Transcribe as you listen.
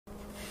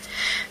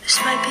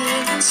might be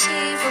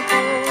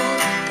inconceivable.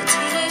 The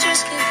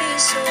teenagers can be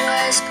so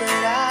wise, but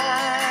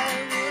I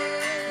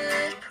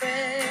would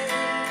pray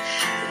that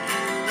you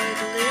would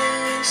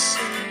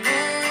listen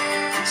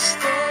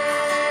instead.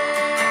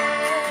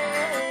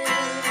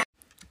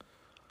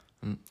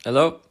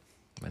 Hello,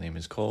 my name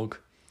is Kolg.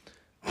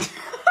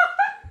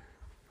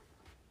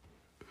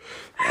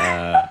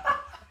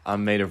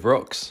 I'm made of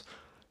rocks.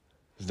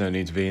 There's no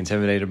need to be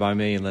intimidated by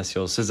me unless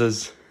you're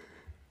scissors.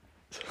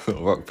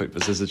 Rock, paper,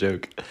 scissors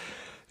joke.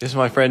 This is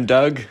my friend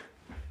Doug.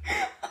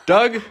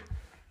 Doug?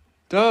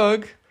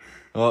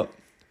 Oh,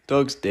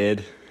 Doug's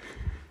dead.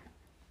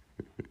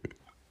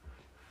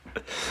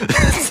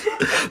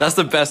 That's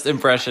the best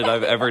impression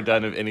I've ever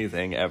done of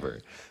anything ever.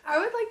 I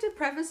would like to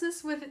preface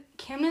this with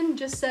Camden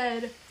just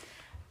said,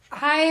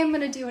 I am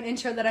going to do an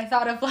intro that I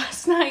thought of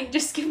last night.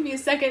 Just give me a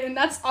second. And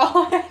that's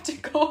all I had to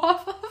go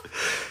off of.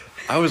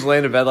 I was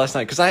laying in bed last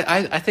night because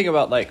I think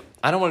about, like,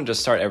 I don't want to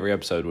just start every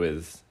episode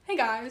with, hey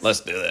guys, let's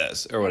do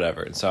this or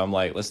whatever. And so I'm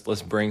like,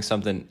 let's bring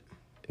something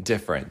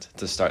different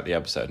to start the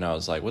episode. And I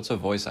was like, what's a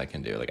voice I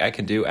can do? Like, I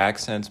can do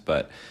accents,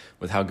 but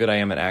with how good I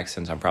am at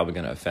accents, I'm probably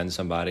going to offend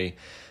somebody.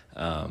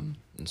 And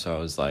so I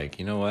was like,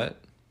 you know what?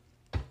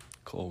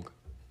 Kolg.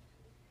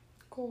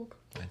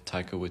 My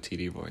Taika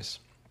Waititi voice.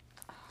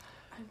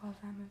 I love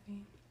that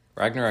movie.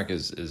 Ragnarok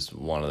is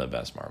one of the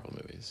best Marvel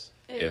movies,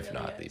 if really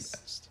not is. the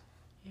best.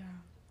 Yeah.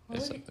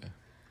 It's up there.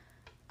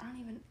 I don't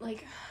even,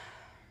 like,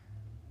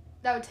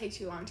 that would take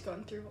too long to go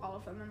through all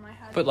of them in my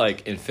head. But,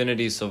 like,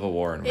 Infinity, Civil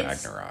War, and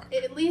It's Ragnarok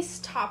at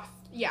least top,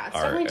 yeah, it's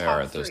are definitely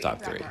top at those three,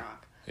 top three.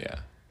 Ragnarok. Yeah.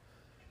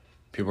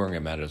 People are going to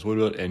get mad at us. What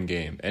about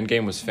Endgame?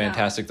 Endgame was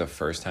fantastic the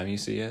first time you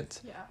see it.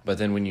 Yeah. But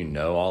then when you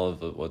know all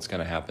of what's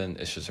going to happen,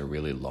 it's just a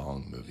really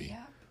long movie.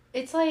 Yeah.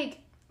 It's like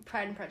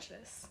Pride and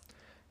Prejudice.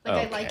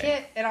 Like, I like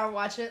it, and I'll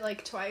watch it,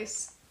 like,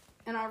 twice,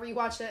 and I'll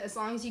rewatch it as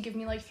long as you give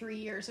me, like, 3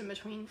 years in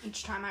between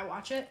each time I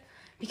watch it.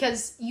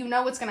 Because you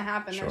know what's going to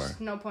happen. Sure. There's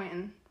no point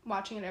in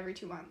watching it every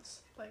 2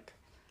 months. Like,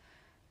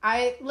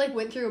 I, like,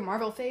 went through a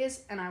Marvel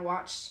phase, and I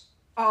watched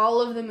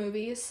all of the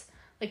movies,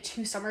 like,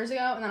 2 summers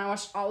ago, and then I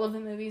watched all of the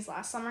movies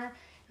last summer,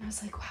 and I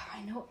was like, wow,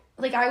 I know.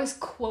 Like, I was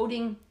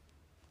quoting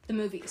the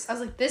movies. I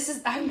was like,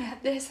 this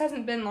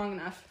hasn't been long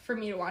enough for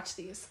me to watch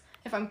these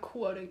if I'm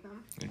quoting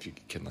them. If you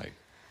can, like,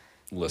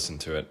 listen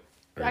to it.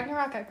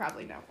 Ragnarok, I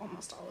probably know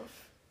almost all of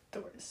the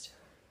words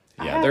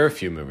to. Yeah, there are a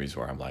few movies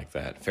where I'm like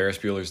that. Ferris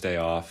Bueller's Day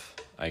Off,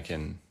 I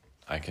can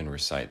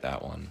recite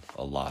that one,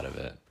 a lot of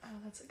it. Oh,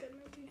 that's a good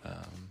movie.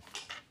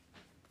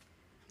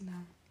 No.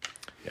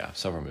 Yeah,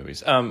 several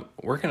movies.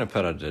 We're going to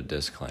put out a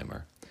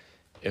disclaimer.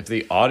 If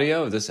the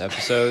audio of this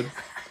episode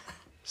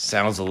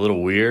sounds a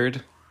little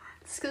weird.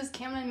 It's because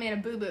Camden made a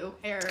boo-boo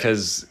error.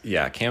 Because,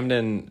 yeah,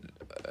 Camden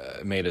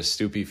made a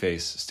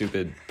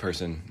stupid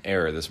person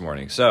error this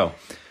morning. So,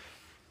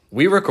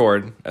 we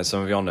record, as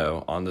some of y'all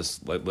know, on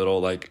this little,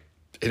 like,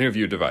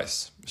 interview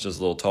device. It's just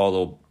a little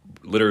tall,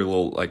 literally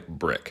little, like,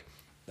 brick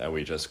that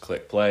we just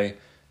click play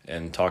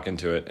and talk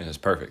into it, and it's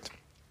perfect.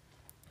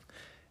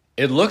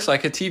 It looks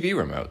like a TV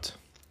remote.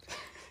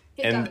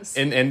 It does.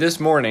 And this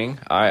morning,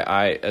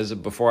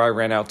 before I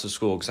ran out to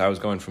school, because I was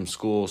going from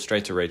school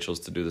straight to Rachel's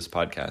to do this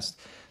podcast,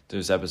 do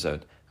this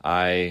episode,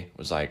 I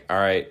was like, all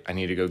right, I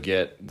need to go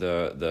get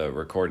the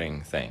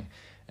recording thing.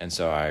 And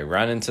so I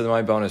run into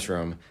my bonus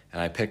room,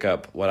 and I pick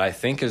up what I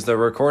think is the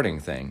recording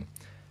thing.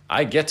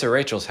 I get to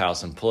Rachel's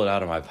house and pull it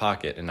out of my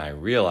pocket, and I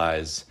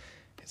realize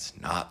it's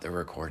not the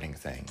recording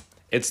thing.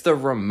 It's the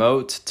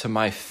remote to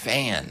my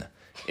fan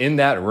in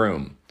that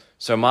room.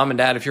 So Mom and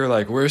Dad, if you're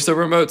like, where's the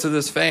remote to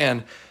this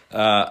fan?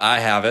 I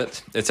have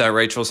it. It's at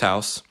Rachel's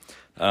house.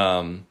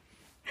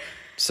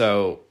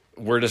 So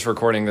we're just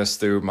recording this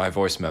through my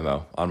voice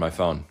memo on my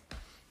phone.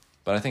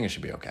 But I think it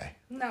should be okay.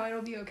 No,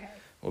 it'll be okay.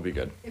 We'll be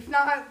good. If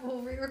not,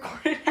 we'll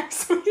re-record it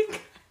next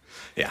week.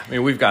 Yeah, I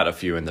mean, we've got a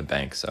few in the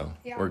bank, so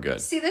we're good.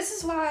 See, this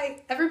is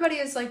why everybody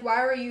is like, why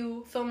are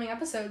you filming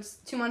episodes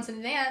 2 months in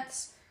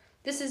advance?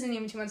 This isn't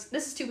even 2 months.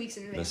 This is 2 weeks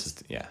in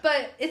advance.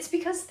 But it's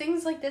because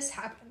things like this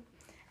happen.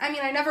 I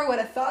mean, I never would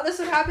have thought this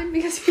would happen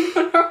because you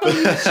don't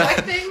normally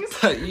check things.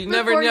 But you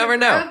never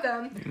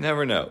know. You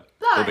never know.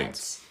 But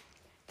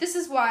this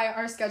is why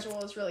our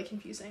schedule is really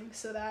confusing,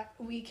 so that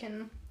we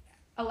can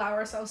allow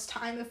ourselves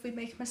time if we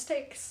make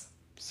mistakes.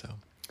 So,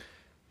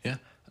 yeah.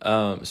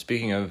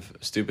 Speaking of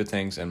stupid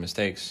things and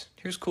mistakes,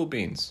 here's Cool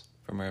Beans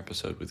from our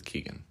episode with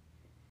Keegan.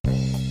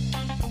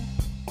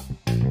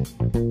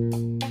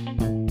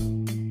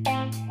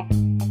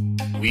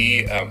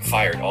 We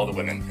fired all the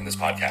women in this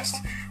podcast.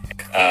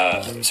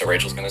 So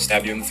Rachel's going to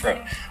stab you in the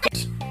throat.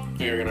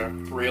 You're going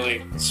to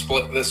really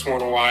split this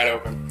one wide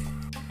open.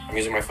 I'm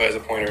using my foot as a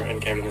pointer,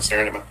 and Camden is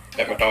staring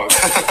at my dog.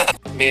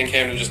 Me and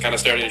Camden just kind of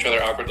stared at each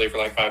other awkwardly for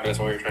like 5 minutes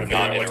while we were trying to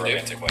figure out what to do.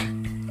 Not in a romantic way.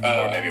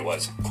 Or maybe it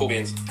was. Cool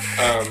Beans.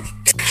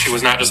 She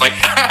was not just like,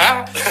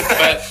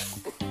 but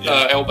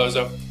elbows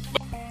up.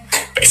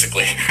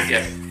 Basically.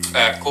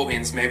 Yeah. Cool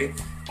Beans, maybe.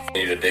 You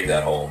need to dig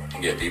that hole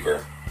and get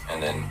deeper,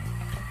 and then,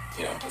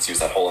 let's use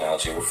that hole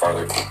analogy. We're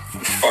farther.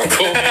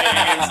 Cool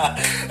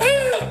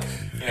Beans.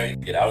 You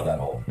can get out of that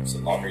hole. So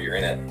the longer you're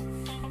in it,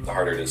 the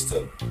harder it is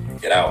to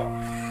get out.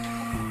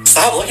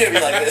 Stop looking at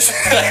me like this.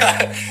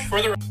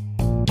 For the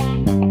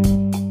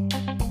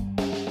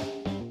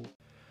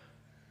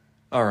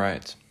All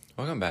right,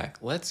 welcome back.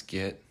 Let's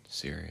get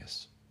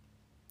serious.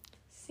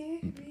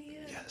 Serious.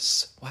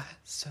 Yes. Why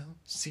so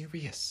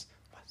serious?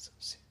 Why so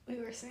serious? We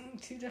were singing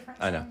two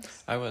different songs.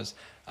 I know.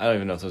 I don't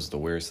even know if those are the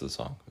words to the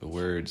song. The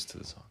words to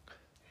the song.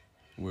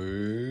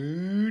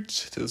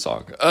 Words to the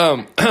song.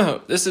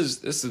 This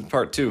is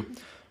part 2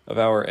 of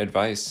our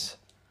advice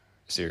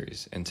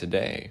series, and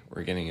today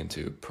we're getting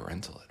into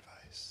parental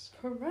advice.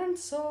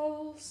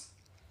 Parentals.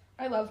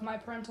 I love my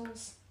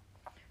parentals.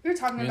 We were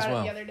talking Me as about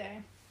well. it the other day.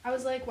 I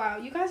was like, wow,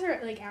 you guys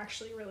are like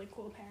actually really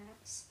cool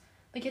parents.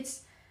 Like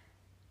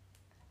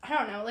I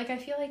don't know, like I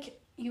feel like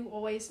you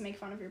always make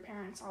fun of your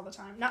parents all the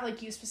time. Not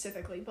like you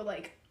specifically, but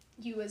like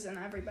you as in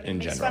everybody In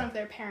makes general. fun of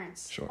their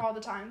parents Sure. all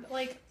the time. But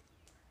like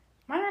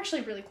mine are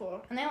actually really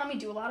cool, and they let me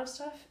do a lot of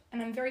stuff,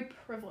 and I'm very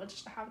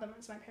privileged to have them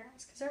as my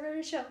parents because they're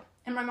very chill.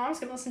 And my mom's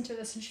gonna listen to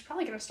this, and she's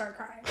probably gonna start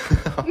crying.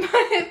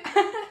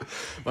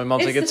 My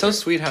mom's like, It's it's so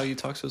sweet how you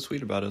talk so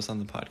sweet about us on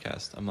the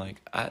podcast. I'm like,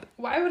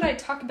 Why would I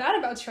talk bad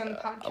about you on the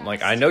podcast? I'm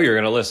like, I know you're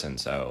gonna listen,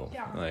 so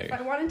Yeah, like, if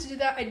I wanted to do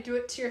that, I'd do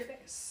it to your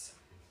face.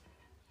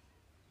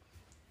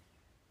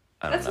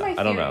 I don't That's know. my theory.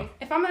 I don't know.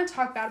 If I'm gonna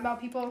talk bad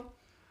about people,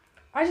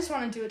 I just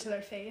want to do it to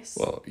their face.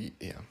 Well,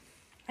 yeah.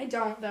 I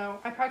don't though.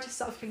 I practice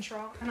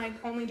self-control, and I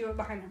only do it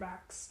behind their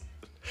backs.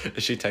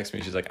 She texts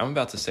me. She's like, I'm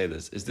about to say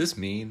this. Is this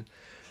mean?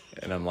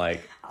 And I'm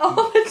like, All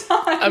the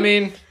time. I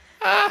mean, it'll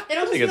I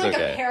just think be it's like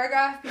okay. a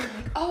paragraph being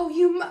like, "Oh,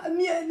 you," and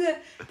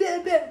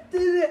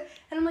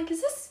I'm like, "Is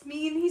this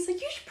mean?" He's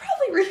like, "You should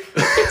probably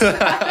rephrase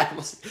that."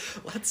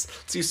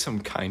 Let's use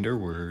some kinder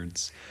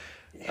words.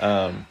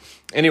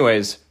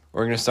 Anyways,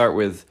 we're gonna start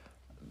with.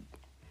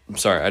 I'm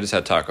sorry, I just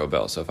had Taco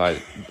Bell, so if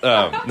I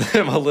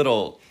am a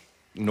little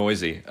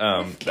noisy,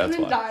 that's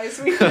Camden why.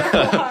 dies. We know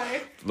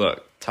why.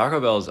 Look,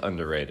 Taco Bell is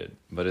underrated,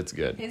 but it's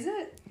good. Is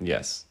it?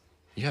 Yes,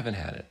 you haven't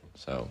had it,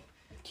 so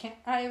Can't.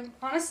 I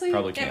honestly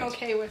Probably am can't.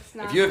 okay with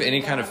not. if you have any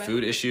being kind of allowed it.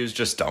 food issues,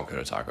 just don't go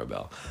to Taco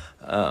Bell.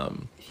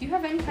 If you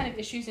have any kind of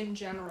issues in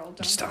general, don't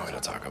Just go don't to go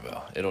to Taco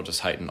Bell. It'll just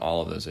heighten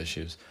all of those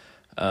issues.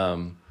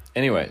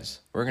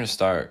 Anyways, we're going to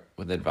start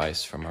with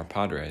advice from our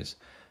Padres.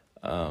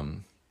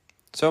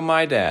 So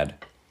my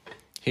dad,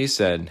 he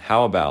said,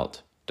 how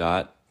about ...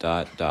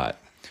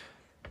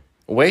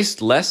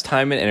 waste less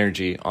time and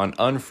energy on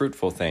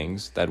unfruitful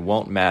things that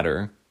won't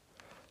matter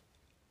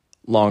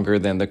longer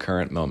than the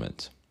current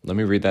moment. Let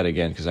me read that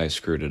again because I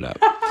screwed it up.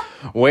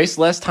 Waste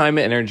less time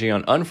and energy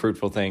on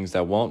unfruitful things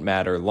that won't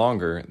matter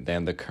longer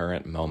than the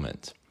current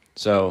moment.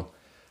 So,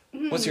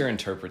 what's your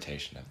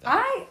interpretation of that?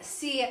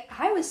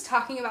 I was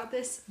talking about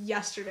this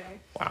yesterday.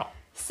 Wow.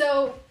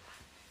 So,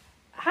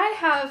 I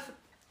have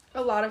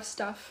a lot of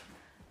stuff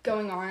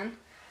going on.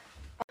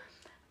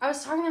 I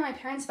was talking to my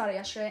parents about it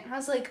yesterday, and I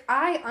was like,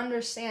 I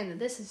understand that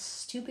this is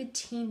stupid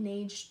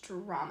teenage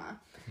drama.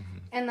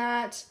 And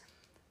that,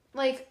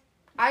 like,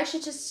 I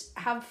should just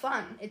have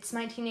fun. It's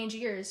my teenage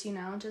years, you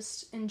know,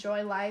 just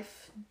enjoy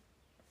life,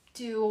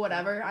 do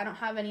whatever. I don't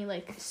have any,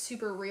 like,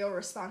 super real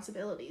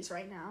responsibilities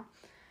right now.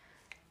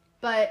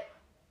 But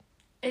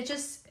it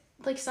just,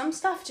 like, some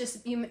stuff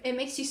just, it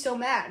makes you so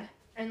mad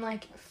and,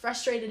 like,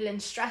 frustrated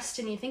and stressed,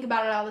 and you think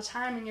about it all the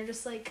time, and you're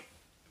just like,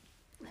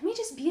 let me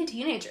just be a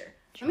teenager.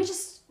 Let me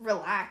just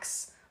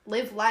relax,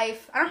 live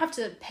life. I don't have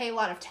to pay a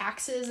lot of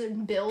taxes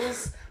and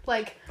bills.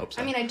 Like, Hope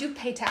so. I mean, I do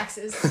pay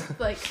taxes,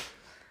 like,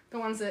 the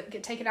ones that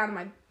get taken out of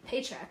my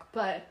paycheck,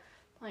 but,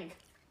 like,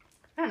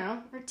 I don't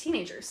know, we're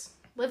teenagers.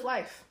 Live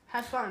life.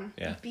 Have fun.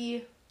 Yeah.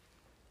 Be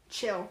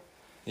chill.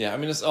 Yeah, I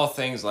mean, it's all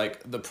things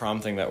like the prom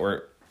thing that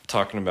we're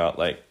talking about,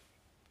 like...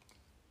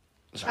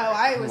 Sorry, Oh,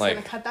 I was like,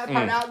 going to cut that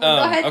part out. But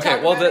go ahead, okay,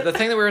 talk well, about the it.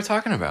 thing that we were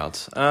talking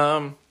about,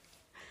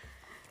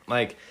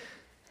 like,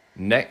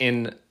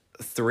 in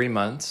 3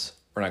 months,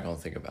 we're not going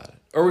to think about it.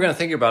 Or we're going to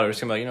think about it, we're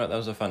just going to be like, you know what, that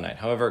was a fun night.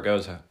 However it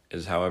goes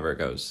is however it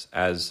goes.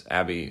 As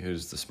Abby,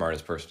 who's the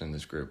smartest person in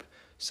this group,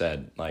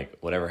 said, like,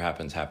 whatever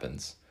happens,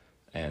 happens.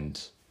 And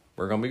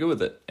we're going to be good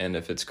with it. And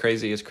if it's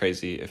crazy, it's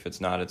crazy. If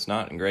it's not, it's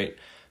not, and great.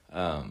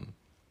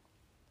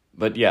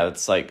 But yeah,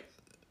 it's like,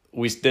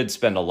 we did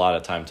spend a lot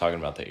of time talking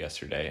about that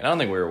yesterday. And I don't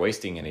think we were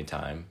wasting any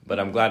time, but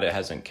I'm glad it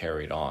hasn't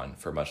carried on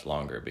for much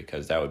longer,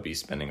 because that would be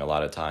spending a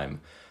lot of time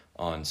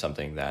on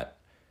something that,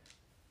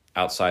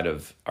 outside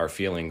of our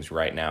feelings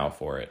right now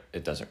for it,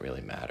 it doesn't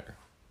really matter.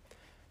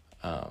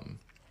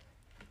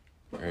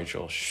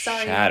 Rachel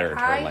Sorry, shattered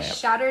her I lamp.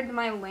 shattered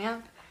my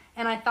lamp,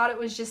 and I thought it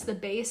was just the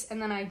base,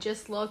 and then I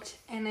just looked,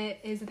 and it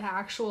is the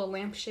actual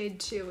lampshade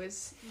too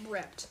is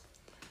ripped.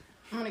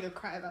 I'm gonna go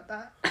cry about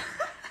that.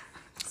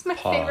 It's my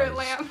favorite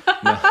Pause.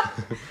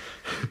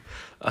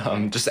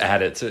 lamp. Just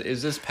add it to,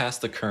 is this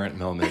past the current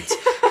moment?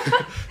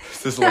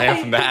 Does this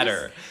lamp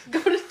matter? Go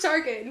to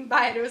Target and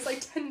buy it. It was like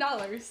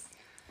 $10.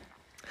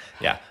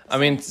 Yeah. I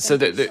mean, so,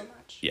 Thank you so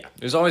much. yeah,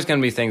 there's always going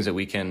to be things that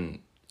we can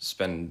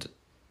spend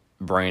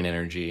brain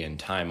energy and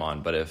time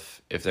on, but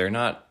if they're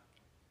not,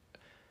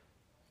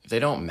 if they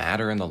don't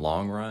matter in the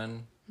long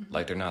run,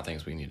 Like, they're not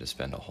things we need to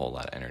spend a whole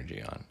lot of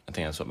energy on. I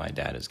think that's what my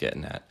dad is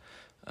getting at.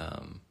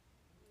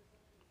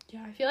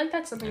 Yeah, I feel like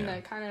that's something Yeah.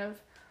 that kind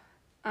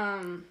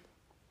of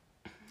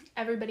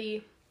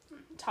everybody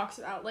talks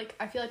about. Like,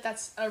 I feel like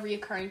that's a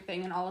reoccurring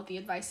thing in all of the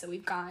advice that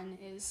we've gotten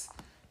is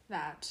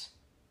that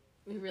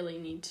we really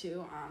need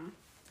to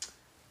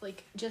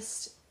like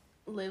just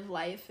live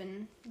life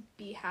and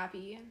be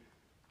happy and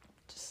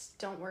just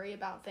don't worry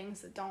about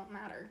things that don't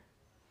matter.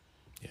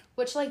 Yeah.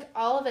 Which, like,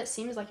 all of it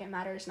seems like it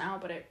matters now,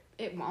 but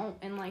it won't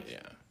in like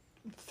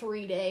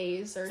 3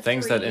 days or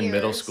Things 3 that in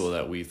middle years. school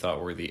that we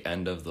thought were the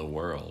end of the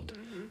world.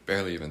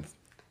 Barely even...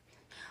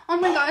 Oh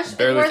my gosh,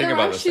 Barely I wore think the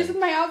about wrong this shoes thing.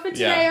 with my outfit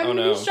Yeah, today. I'm oh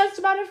gonna no. be stressed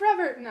about it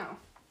forever. No.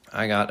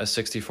 I got a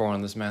 64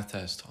 on this math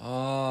test.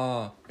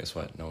 Oh, guess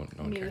what? No one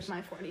Neither cares. is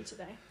my 40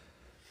 today.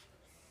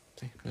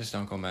 See, this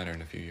don't gonna matter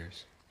in a few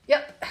years.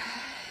 Yep.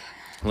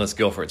 Unless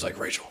Guilford's like,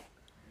 Rachel.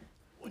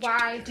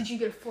 Why did you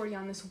get a 40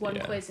 on this one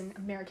Yeah. quiz in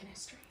American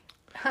history?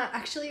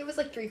 Actually, it was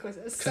like 3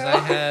 quizzes. Because So. I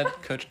had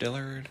Coach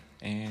Dillard,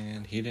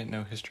 and he didn't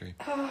know history.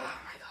 Oh my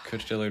god.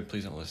 Coach Dillard,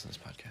 please don't listen to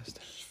this podcast.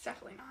 He's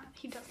definitely not.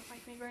 He doesn't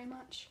like me very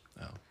much.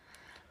 Oh.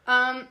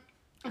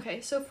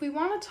 Okay, so if we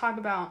want to talk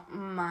about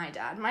my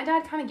dad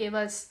kind of gave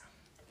us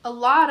a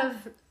lot of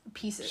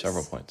pieces.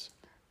 Several points.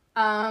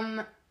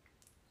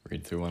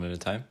 Read through one at a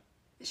time.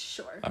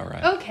 Sure. All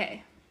right.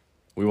 Okay.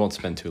 We won't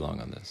spend too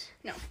long on this.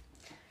 No.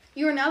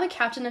 You are now the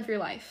captain of your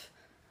life.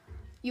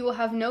 You will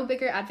have no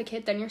bigger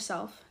advocate than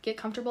yourself. Get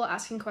comfortable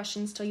asking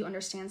questions till you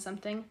understand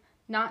something.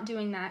 Not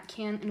doing that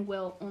can and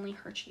will only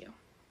hurt you.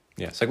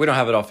 Yeah, it's like we don't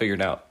have it all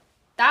figured out.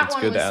 That It's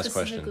one good was to ask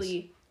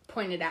specifically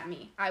pointed at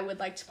me. I would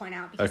like to point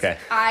out because Okay.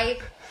 I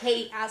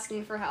hate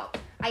asking for help.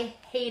 I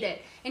hate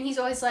it. And he's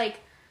always like,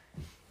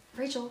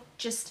 Rachel,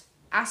 just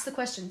ask the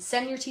question.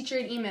 Send your teacher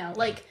an email.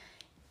 Like,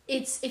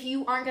 it's if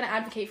you aren't going to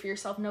advocate for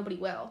yourself, nobody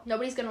will.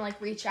 Nobody's going to like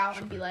reach out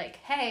and be like,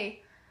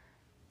 hey,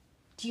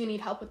 do you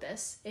need help with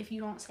this? If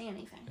you don't say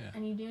anything. Yeah.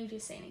 And you do need to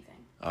say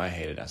anything. Oh, I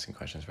hated asking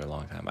questions for a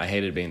long time. I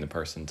hated being the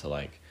person to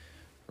like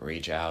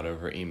reach out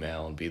over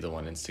email and be the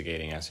one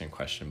instigating asking a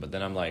question. But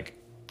then I'm like,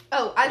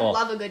 Oh, I Well,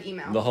 love a good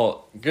email. the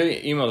whole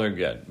good emails are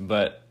good,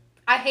 but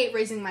I hate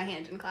raising my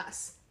hand in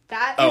class.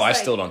 That oh, is I like,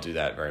 still don't do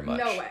that very much.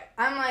 No way.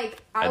 I'm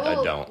like, I I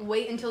will don't.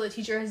 wait until the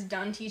teacher has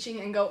done teaching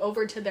and go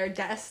over to their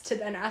desk to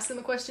then ask them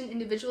a question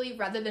individually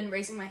rather than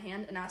raising my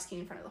hand and asking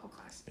in front of the whole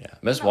class. Yeah,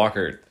 Miss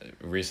Walker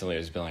recently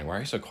has been like, "Why are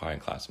you so quiet in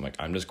class?" I'm like,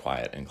 "I'm just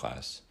quiet in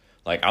class."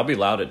 Like, I'll be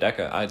loud at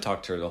DECA. I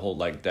talked to her the whole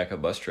like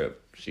DECA bus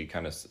trip. She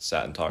kind of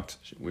sat and talked.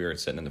 We were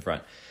sitting in the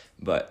front,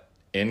 but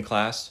in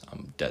class,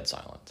 I'm dead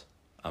silent.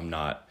 I'm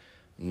not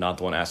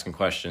the one asking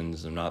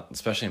questions. I'm not,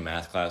 especially in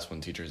math class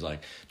when teachers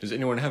like, "Does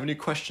anyone have any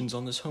questions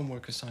on this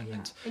homework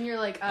assignment?" And you're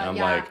like, And I'm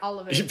yeah, like, all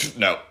of it.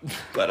 No,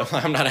 but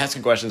I'm not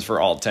asking questions for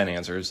all 10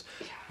 answers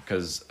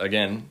because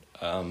again,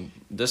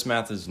 this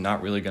math is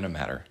not really going to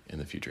matter in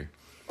the future.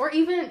 Or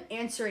even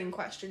answering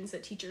questions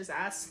that teachers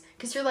ask.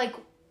 Because you're like,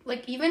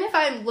 even if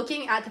I'm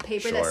looking at the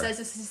paper that Sure. says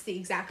this is the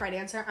exact right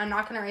answer, I'm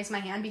not going to raise my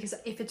hand because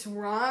if it's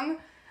wrong,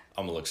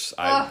 I'm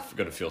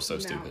gonna feel so no,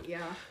 stupid. yeah.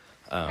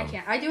 I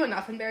can't. I do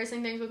enough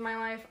embarrassing things with my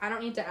life. I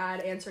don't need to add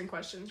answering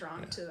questions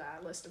wrong to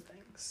that list of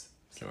things.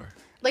 Sure.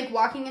 Like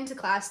walking into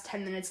class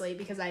 10 minutes late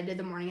because I did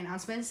the morning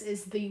announcements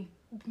is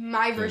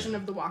my version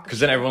of the walk. Because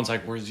then everyone's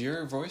like, "Where's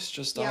your voice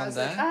just I on was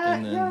that?" like,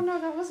 and then,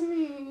 no, that wasn't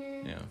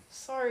me. Yeah.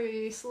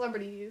 Sorry,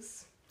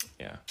 celebrities.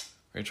 yeah.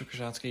 Rachel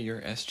Krashatsky, your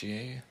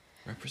SGA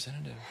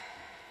representative,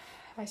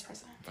 Vice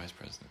president. vice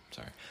president.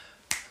 Sorry.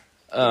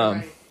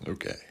 Right.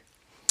 Okay.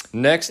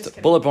 Next Just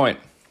kidding. bullet point,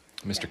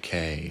 Mr.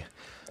 K.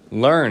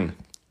 Learn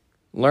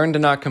to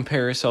not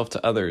compare yourself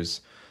to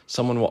others.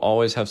 Someone will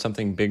always have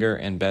something bigger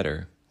and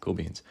better. Cool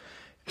beans.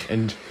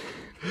 And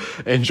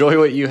enjoy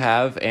what you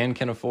have and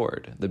can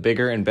afford. The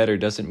bigger and better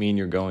doesn't mean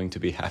you're going to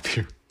be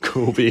happier.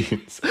 Cool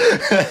beans.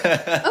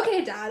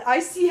 Okay, Dad, I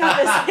see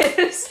how this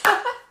is.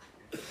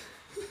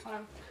 Hold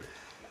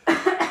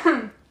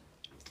on.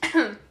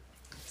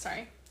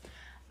 Sorry.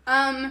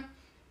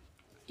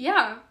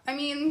 Yeah, I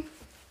mean,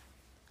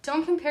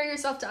 don't compare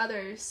yourself to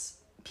others.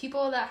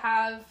 People that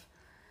have,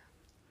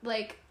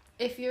 like,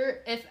 if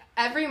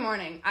every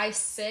morning I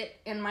sit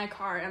in my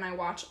car and I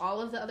watch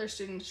all of the other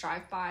students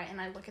drive by and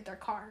I look at their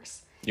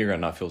cars. You're going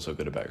to not feel so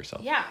good about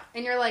yourself. Yeah,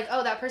 and you're like,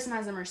 oh, that person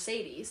has a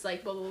Mercedes,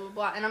 like, blah, blah, blah,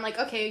 blah. And I'm like,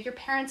 okay, your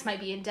parents might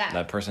be in debt.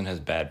 That person has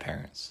bad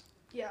parents.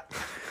 Yeah.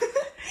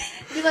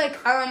 Be like,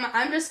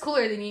 I'm just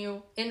cooler than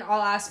you in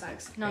all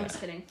aspects. No, I'm just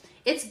kidding.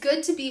 It's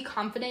good to be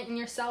confident in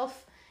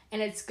yourself,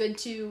 and it's good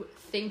to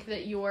think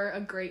that you're a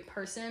great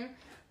person,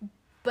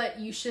 but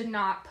you should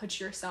not put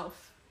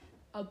yourself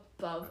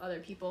above other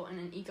people in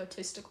an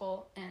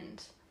egotistical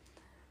and...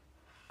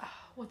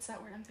 what's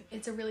that word I'm thinking?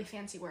 It's a really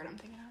fancy word I'm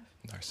thinking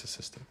of.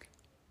 Narcissistic.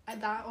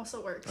 That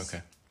also works.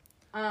 Okay.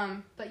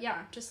 But yeah,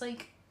 just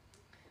like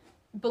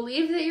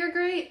believe that you're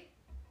great,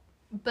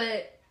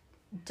 but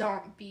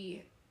don't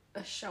be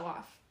a show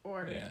off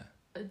or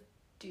a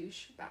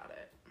douche about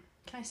it.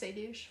 Can I say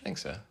douche? I think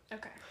so.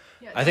 Okay.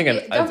 Yeah. I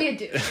think don't be a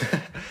douche.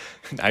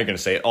 Now you're going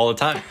to say it all the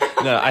time.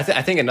 No, I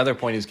think another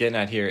point he's getting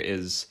at here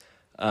is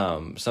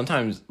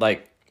sometimes,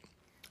 like,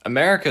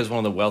 America is one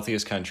of the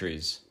wealthiest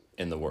countries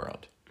in the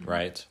world,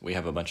 right? We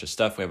have a bunch of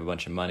stuff. We have a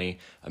bunch of money.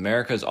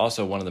 America is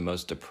also one of the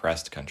most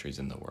depressed countries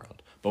in the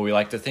world. But we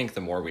like to think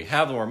the more we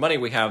have, the more money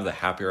we have, the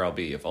happier I'll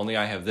be. If only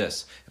I have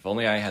this. If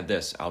only I had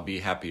this, I'll be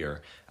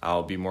happier.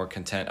 I'll be more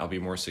content. I'll be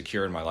more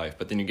secure in my life.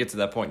 But then you get to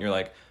that point and you're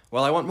like,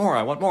 well, I want more.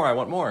 I want more. I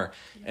want more.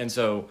 And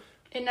so...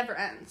 It never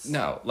ends.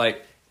 No.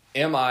 Like,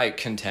 am I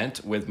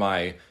content with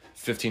my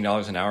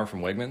 $15 an hour from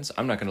Wegmans?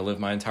 I'm not going to live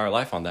my entire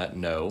life on that.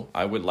 No.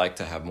 I would like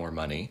to have more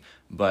money.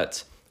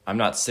 But I'm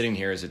not sitting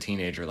here as a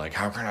teenager like,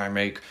 how can I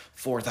make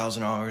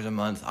 $4,000 a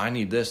month? I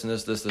need this and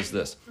this.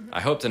 Mm-hmm. I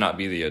hope to not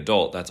be the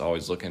adult that's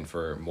always looking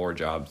for more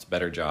jobs,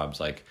 better jobs,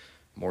 like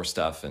more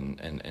stuff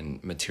and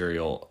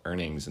material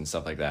earnings and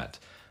stuff like that.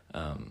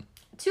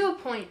 To a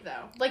point,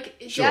 though. Like,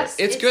 sure. Yes,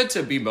 it's good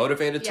to be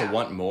motivated to yeah.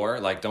 want more.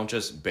 Like, don't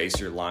just base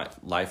your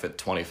life at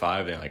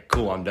 25 and like,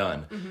 cool, I'm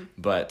done. Mm-hmm.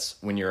 But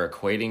when you're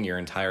equating your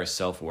entire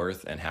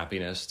self-worth and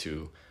happiness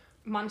to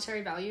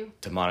monetary value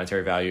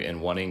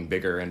and wanting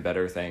bigger and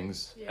better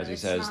things, as he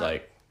says,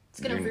 like, it's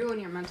gonna ruin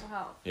your mental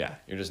health. Yeah,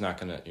 you're just not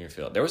gonna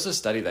feel it. There was a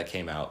study that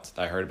came out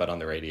that I heard about on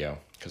the radio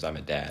because I'm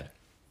a dad.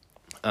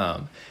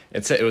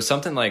 It was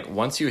something like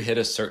once you hit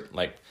a certain,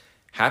 like,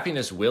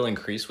 happiness will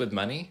increase with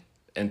money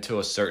into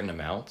a certain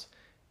amount,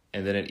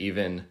 and then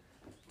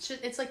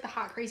it's like the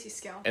hot crazy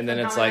scale, and then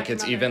it's like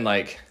it's even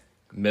like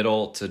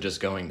middle to just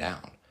going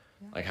down,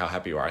 like how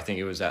happy you are. I think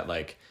it was at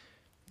like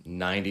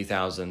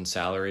 90,000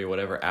 salary or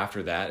whatever.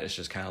 After that, it's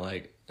just kind of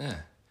like,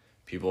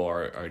 people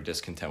are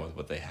discontent with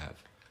what they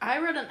have. I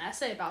wrote an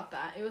essay about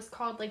that. It was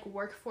called like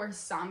Workforce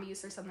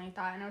Zombies or something like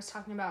that. And I was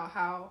talking about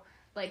how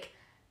like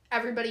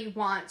everybody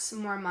wants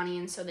more money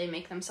and so they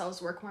make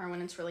themselves work more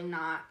when it's really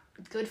not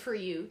good for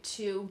you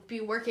to be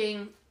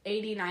working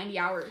 80, 90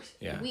 hours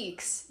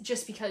weeks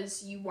just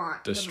because you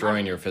want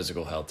destroying your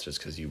physical health just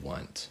because you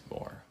want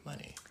more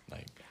money.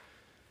 Like,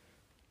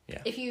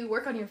 yeah. If you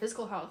work on your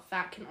physical health,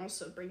 that can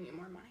also bring you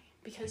more money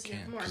because you're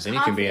more confident. Because then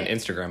you can be an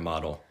Instagram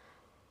model.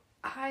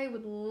 I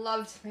would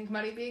love to make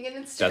money being an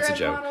Instagram That's a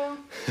joke. model.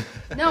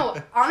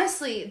 No,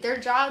 honestly, their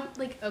job,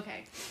 like,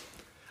 okay.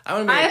 I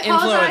want to be an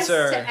apologize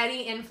influencer. to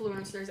any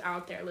influencers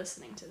out there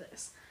listening to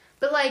this.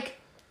 But,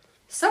 like,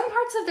 some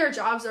parts of their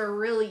jobs are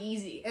really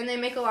easy, and they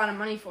make a lot of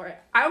money for it.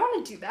 I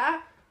want to do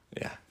that.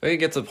 Yeah. I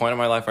get to the point in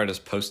my life where I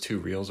just post 2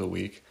 reels a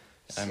week.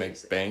 And I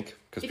make bank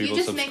because people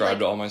subscribe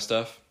to all my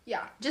stuff.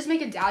 Yeah. Just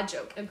make a dad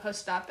joke and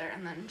post it out there,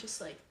 and then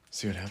just, like,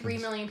 see what happens. 3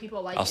 million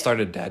people like it. I'll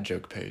start a dad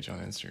joke page on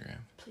Instagram.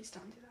 Please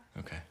don't do that.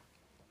 Okay.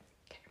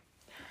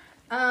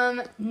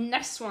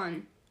 Next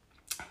one.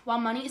 While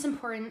money is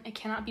important, it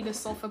cannot be the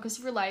sole focus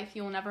of your life.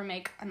 You will never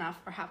make enough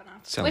or have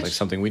enough. Sounds like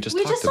something we just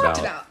talked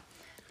about.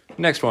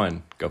 Next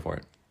one. Go for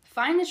it.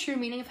 Find the true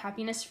meaning of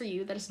happiness for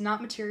you that is not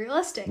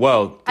materialistic.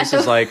 Whoa, this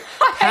is like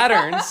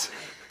patterns.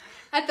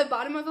 At the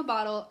bottom of a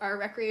bottle are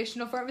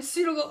recreational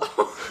pharmaceuticals.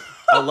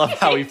 I love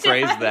how he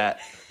phrased that.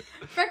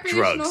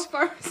 Recreational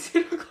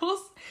pharmaceuticals.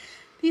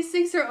 These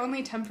things are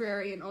only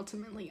temporary and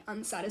ultimately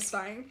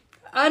unsatisfying.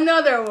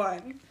 Another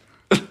one.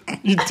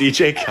 You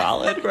DJ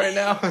Khaled right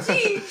now?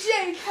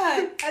 DJ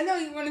Khaled. I know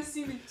you want to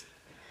see me.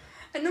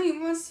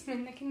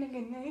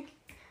 Nick.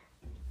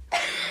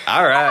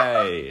 All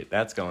right.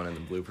 That's going in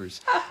the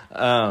bloopers.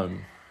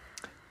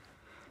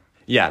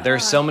 Yeah, there are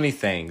so many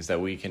things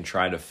that we can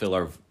try to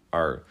fill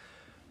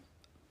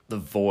the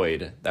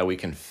void that we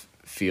can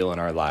feel in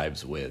our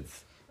lives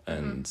with.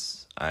 And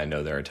I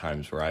know there are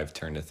times where I've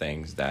turned to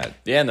things that,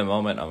 in the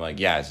moment, I'm like,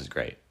 yeah, this is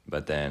great.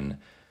 But then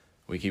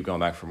we keep going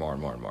back for more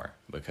and more and more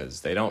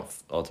because they don't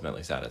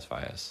ultimately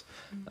satisfy us.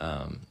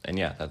 And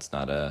yeah, that's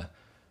not a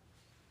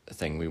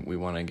thing we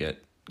want to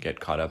get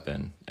caught up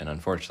in. And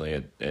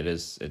unfortunately,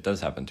 it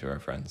does happen to our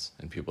friends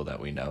and people that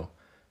we know.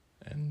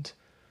 And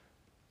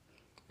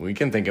we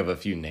can think of a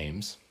few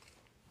names.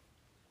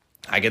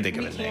 I can think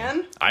of a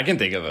name. I can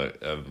think of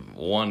a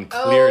one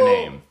clear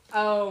name.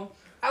 Oh,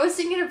 I was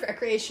thinking of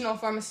recreational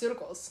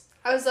pharmaceuticals.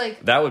 I was like,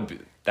 who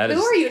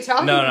are you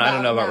talking about? No, I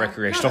don't know about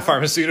recreational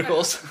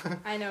pharmaceuticals.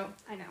 I know.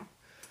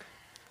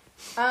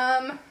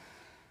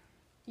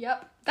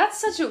 Yep. That's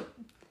such a...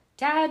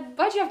 Dad,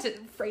 why'd you have to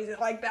phrase it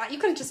like that? You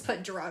could have just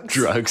put drugs.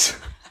 Drugs.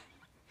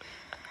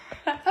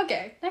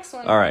 Okay, next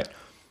one. All right.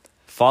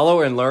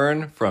 Follow and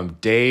learn from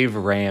Dave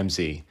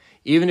Ramsey.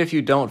 Even if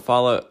you don't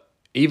follow...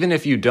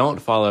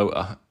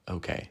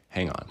 Okay,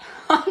 hang on.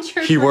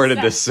 100%. He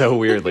worded this so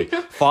weirdly.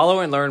 Follow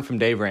and learn from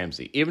Dave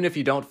Ramsey. Even if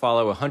you don't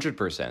follow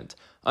 100%,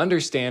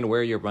 understand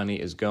where your money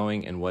is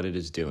going and what it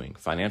is doing.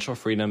 Financial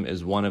freedom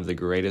is one of the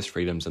greatest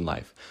freedoms in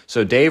life.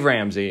 So Dave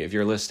Ramsey, if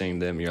you're listening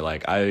to him, you're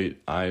like, I'm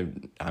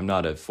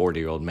not a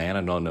 40-year-old man.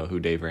 I don't know who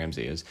Dave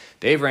Ramsey is.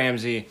 Dave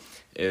Ramsey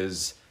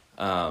is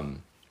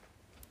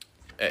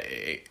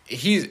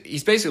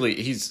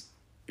he's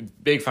a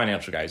big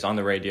financial guy. He's on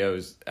the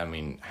radios.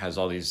 Has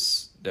all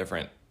these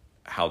different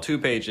how-to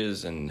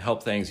pages and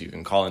help things. You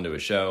can call into a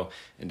show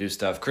and do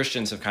stuff.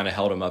 Christians have kind of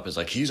held him up as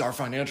like, he's our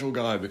financial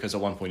guy because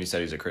at one point he said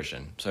he's a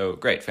Christian. So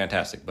great,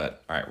 fantastic.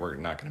 But all right, we're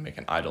not going to make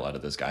an idol out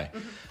of this guy.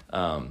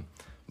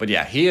 But But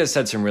yeah, he has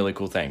said some really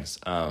cool things.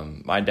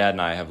 My dad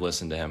and I have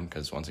listened to him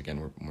because once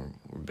again,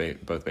 we're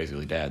both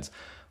basically dads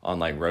on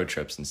like road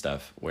trips and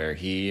stuff where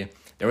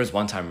there was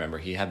one time, remember,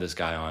 he had this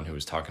guy on who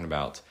was talking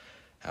about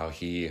how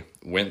he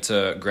went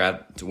to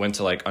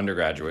like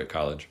undergraduate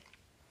college,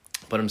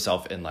 put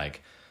himself in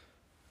like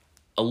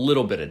a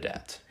little bit of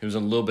debt. He was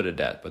in a little bit of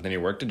debt, but then he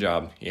worked a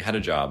job, he had a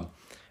job,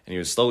 and he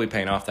was slowly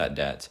paying off that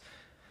debt.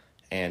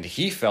 And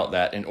he felt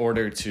that in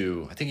order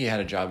to, I think he had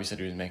a job, he said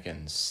he was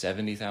making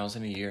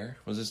 $70,000 a year,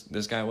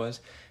 this guy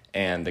was.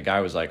 And the guy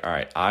was like, all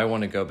right, I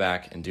want to go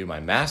back and do my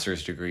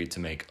master's degree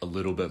to make a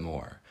little bit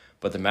more.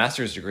 But the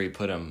master's degree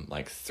put him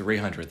like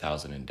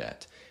 $300,000 in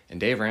debt. And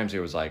Dave Ramsey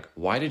was like,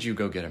 why did you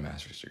go get a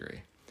master's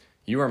degree?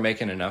 You are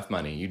making enough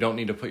money. You don't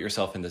need to put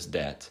yourself in this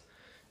debt.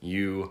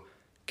 You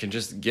can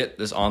just get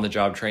this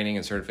on-the-job training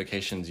and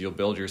certifications. You'll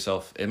build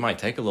yourself. It might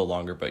take a little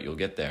longer, but you'll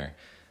get there.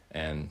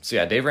 And so,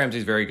 yeah, Dave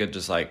Ramsey's very good,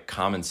 just like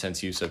common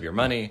sense use of your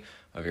money,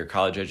 of your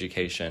college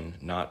education,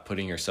 not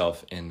putting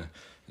yourself in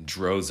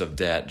droves of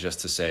debt just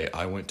to say,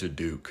 I went to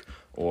Duke,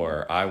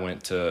 or I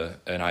went to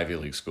an Ivy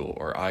League school,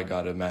 or I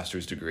got a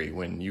master's degree,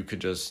 when you could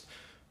just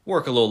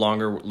work a little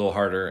longer, a little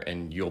harder,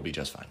 and you'll be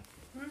just fine.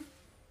 Mm-hmm.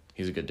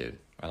 He's a good dude.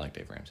 I like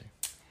Dave Ramsey.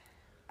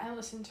 I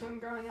listened to him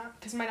growing up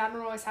because my dad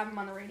would always have him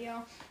on the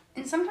radio.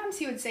 And sometimes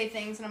he would say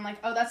things and I'm like,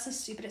 oh, that's the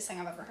stupidest thing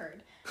I've ever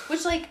heard.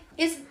 Which, like,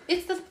 it's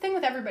the thing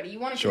with everybody. You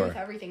want to agree with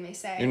everything they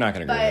say. You're not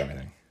going to agree with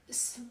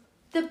everything.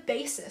 The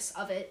basis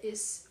of it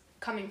is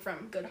coming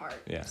from good heart.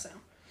 Yeah. So.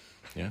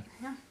 Yeah.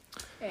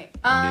 Okay.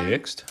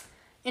 Next.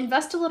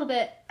 Invest a little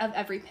bit of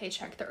every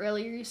paycheck. The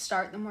earlier you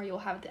start, the more you'll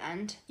have at the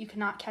end. You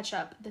cannot catch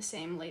up the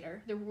same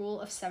later. The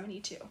rule of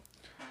 72.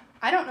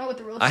 I don't know what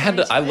the rule of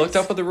 72 is. I looked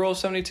up what the rule of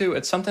 72.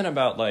 It's something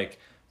about, like,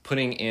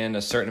 putting in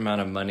a certain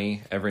amount of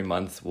money every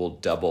month will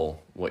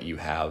double what you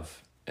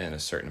have in a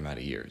certain amount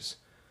of years.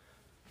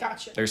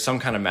 Gotcha. There's some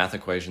kind of math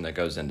equation that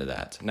goes into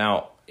that.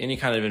 Now, any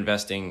kind of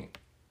investing,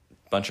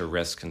 bunch of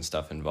risks and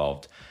stuff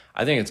involved.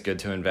 I think it's good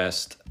to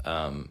invest.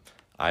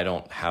 I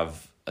don't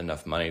have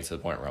enough money to the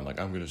point where I'm like,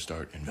 I'm going to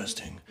start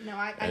investing. No,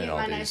 I get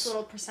my nice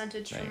little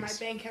percentage from my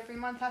bank every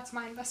month. That's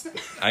my investment.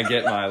 I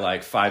get my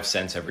like 5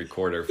 cents every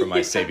quarter from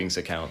my savings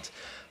account.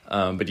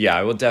 But yeah,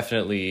 I will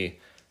definitely...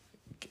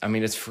 I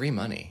mean, it's free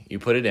money. You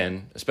put it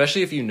in,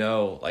 especially if you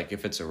know, like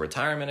if it's a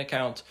retirement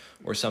account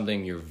or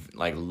something, you're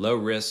like low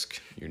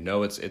risk, you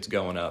know it's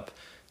going up,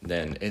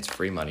 then it's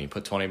free money. You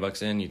put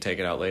 $20 in, you take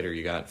it out later,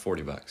 you got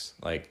 $40.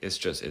 Like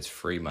it's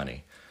free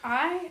money.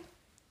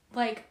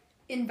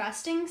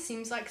 Investing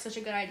seems like such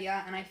a good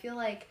idea, and I feel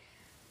like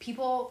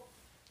people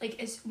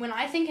when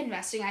I think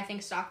investing, I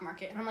think stock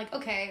market, and I'm like,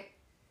 okay,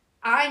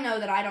 I know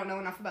that I don't know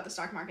enough about the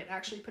stock market to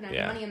actually put any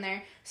money in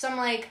there. So I'm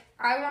like,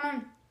 I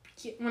want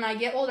to, when I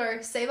get older,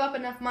 save up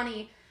enough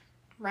money,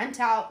 rent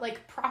out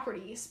like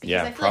properties.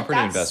 Because I feel property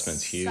like that's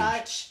investment's huge.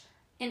 Such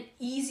an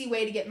easy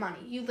way to get money.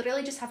 You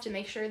literally just have to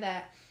make sure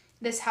that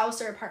this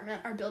house or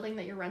apartment or building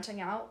that you're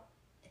renting out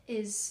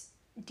is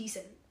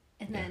decent,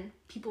 and then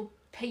people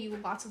pay you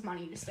lots of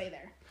money to stay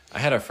there. I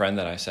had a friend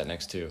that I sat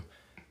next to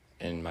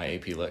in my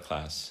AP Lit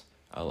class.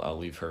 I'll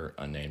leave her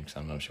unnamed because I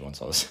don't know if she wants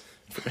all this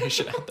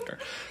information out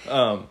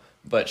there.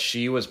 But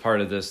she was part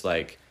of this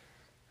like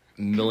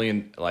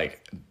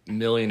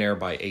millionaire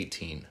by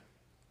 18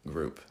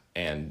 group,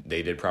 and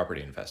they did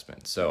property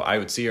investment. So I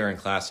would see her in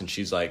class and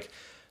she's like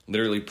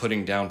literally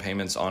putting down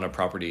payments on a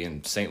property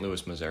in St.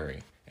 Louis,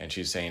 Missouri. And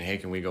she's saying, hey,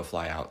 can we go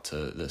fly out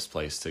to this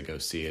place to go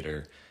see it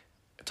or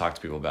talk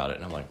to people about it?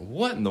 And I'm like,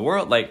 what in the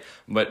world? Like,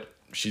 but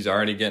she's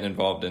already getting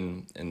involved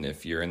in, and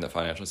if you're in the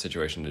financial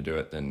situation to do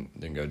it, then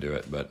go do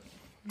it. But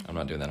I'm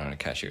not doing that on a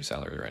cashier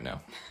salary right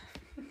now.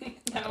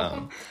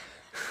 No.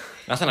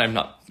 Not that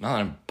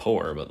I'm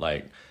poor, but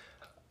like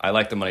I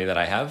like the money that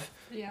I have,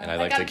 and I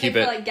like to keep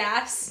it. Like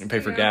gas. And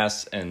pay for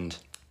gas, and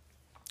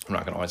I'm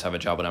not gonna always have a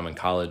job when I'm in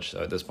college.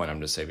 So at this point,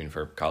 I'm just saving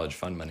for college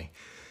fund money,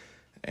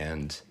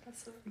 and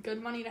that's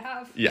good money to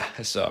have. Yeah,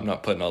 so I'm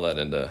not putting all that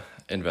into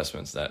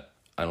investments that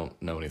I don't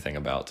know anything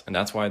about, and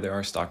that's why there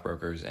are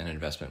stockbrokers and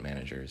investment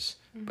managers,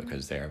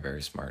 because they are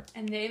very smart.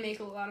 And they make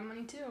a lot of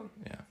money too.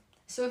 Yeah.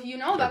 So if you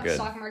know about the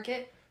stock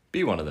market,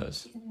 be one of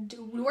those.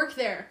 Work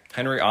there.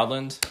 Henry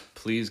Odland,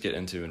 please get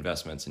into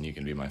investments, and you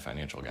can be my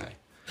financial guy.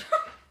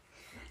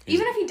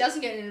 Even if he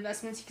doesn't get into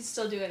investments, he can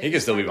still do it. He can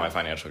still be my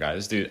financial guy.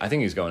 This dude, I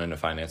think he's going into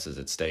finances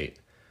at State.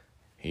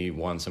 He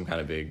won some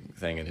kind of big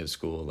thing at his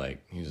school. Like,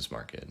 he's a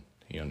smart kid.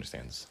 He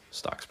understands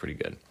stocks pretty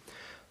good.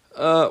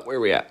 Where are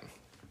we at?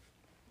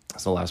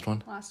 That's the last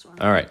one? Last one.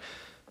 All right.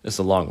 This is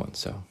a long one,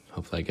 so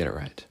hopefully I get it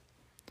right.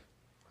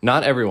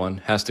 Not everyone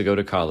has to go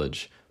to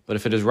college, but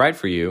if it is right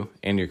for you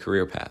and your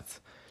career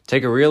path,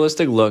 take a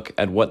realistic look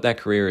at what that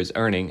career is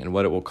earning and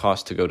what it will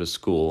cost to go to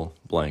school,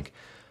 blank.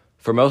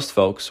 For most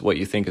folks, what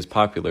you think is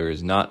popular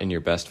is not in your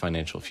best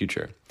financial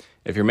future.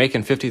 If you're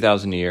making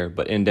 $50,000 a year,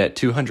 but in debt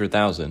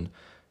 $200,000,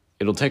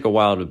 it'll take a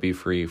while to be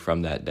free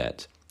from that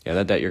debt. Yeah,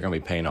 that debt you're going to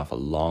be paying off a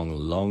long,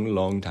 long,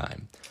 long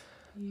time.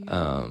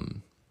 Yeah.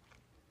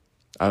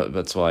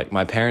 That's like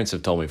my parents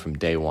have told me from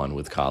day one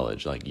with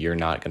college, like, you're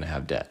not going to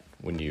have debt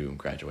when you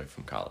graduate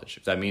from college.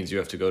 If that means you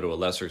have to go to a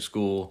lesser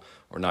school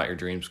or not your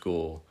dream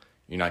school,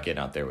 you're not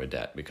getting out there with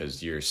debt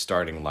because you're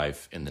starting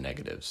life in the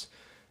negatives.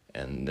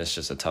 And it's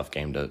just a tough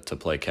game to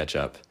play catch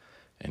up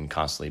and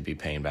constantly be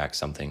paying back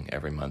something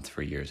every month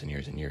for years and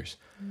years and years.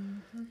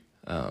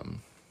 Mm-hmm.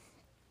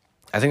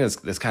 I think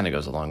this kind of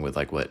goes along with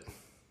like what,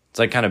 it's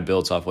like kind of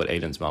builds off what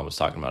Aiden's mom was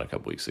talking about a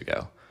couple weeks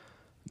ago,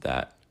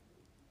 that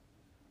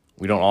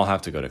we don't all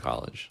have to go to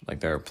college. Like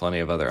there are plenty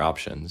of other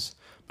options,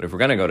 but if we're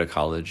going to go to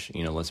college,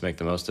 you know, let's make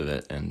the most of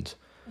it and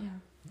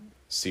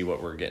see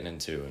what we're getting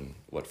into and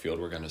what field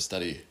we're going to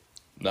study,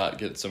 not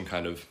get some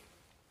kind of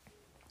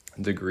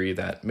degree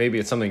that maybe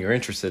it's something you're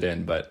interested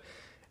in, but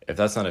if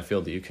that's not a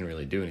field that you can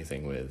really do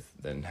anything with,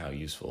 then how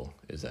useful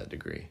is that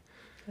degree?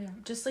 Yeah,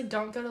 just like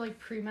don't go to like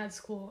pre-med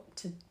school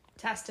to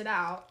test it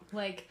out.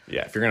 Like,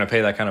 yeah, if you're going to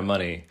pay that kind of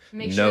money,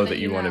 know that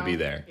you want to be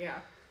there. Yeah.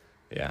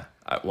 Yeah.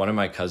 One of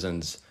my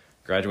cousins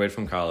graduated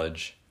from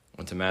college,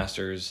 went to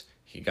master's.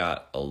 He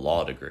got a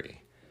law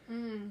degree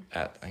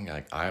at, I think,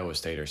 like Iowa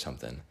State or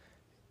something.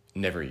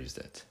 Never used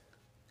it.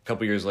 A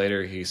couple years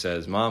later, he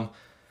says, Mom,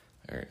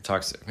 or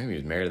talks, maybe he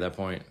was married at that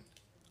point,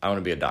 I want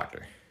to be a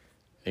doctor.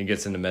 He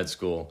gets into med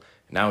school.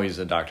 Now he's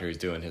a doctor. He's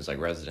doing his like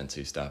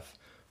residency stuff.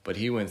 But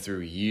he went through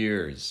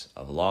years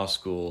of law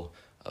school,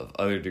 of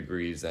other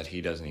degrees that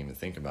he doesn't even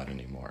think about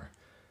anymore,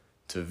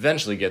 to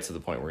eventually get to the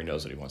point where he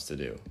knows what he wants to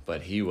do.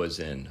 But he was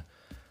in,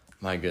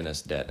 my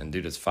goodness, debt. And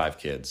dude has 5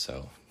 kids,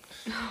 so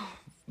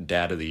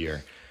dad of the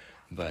year.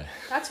 But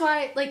that's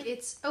why, like,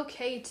 it's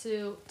okay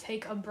to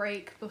take a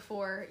break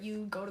before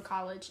you go to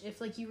college. If,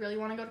 like, you really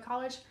want to go to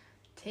college,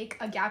 take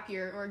a gap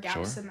year or a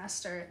gap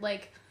semester.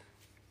 Like,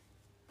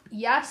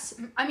 yes,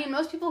 I mean,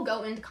 most people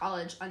go into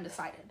college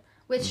undecided,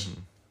 which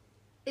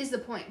is the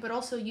point. But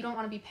also, you don't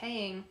want to be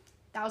paying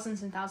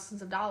thousands and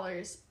thousands of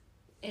dollars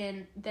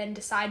and then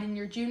decide in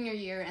your junior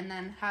year and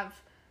then have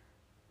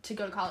to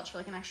go to college for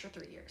like an extra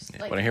 3 years.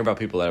 Yeah, like, when I hear about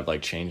people that have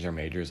like changed their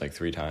majors like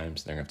 3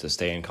 times, they're gonna have to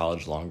stay in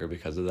college longer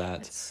because of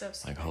that. It's so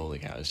sad. Like, holy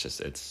cow,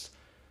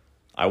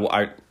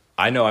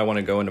 I know I want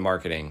to go into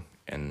marketing,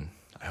 and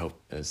I hope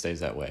it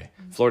stays that way.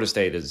 Florida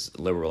State is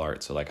liberal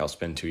arts, so like I'll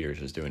spend 2 years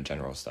just doing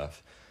general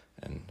stuff,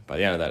 and by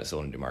the end of that I still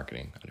want to do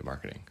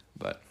marketing.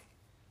 But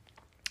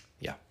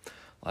yeah,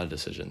 a lot of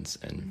decisions,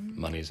 and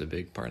money is a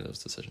big part of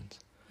those decisions.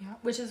 Yeah,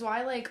 which is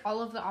why, like,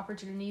 all of the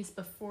opportunities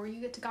before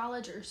you get to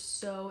college are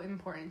so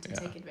important to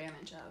take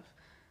advantage of.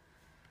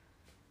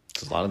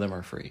 Because a lot of them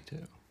are free,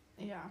 too.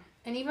 Yeah.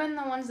 And even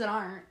the ones that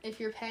aren't,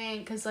 if you're paying,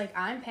 because, like,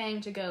 I'm paying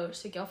to go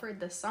to Guilford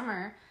this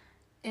summer,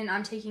 and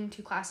I'm taking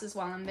 2 classes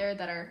while I'm there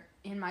that are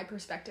in my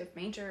prospective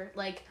major.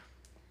 Like,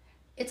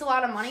 it's a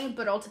lot of money,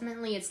 but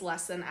ultimately it's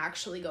less than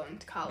actually going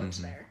to college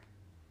there.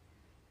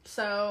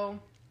 So...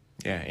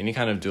 yeah, any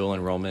kind of dual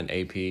enrollment,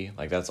 AP,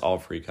 like that's all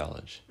free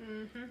college.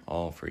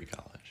 All free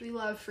college. We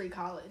love free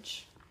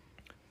college.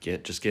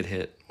 Just get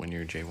hit when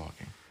you're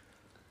jaywalking.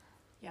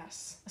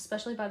 Yes,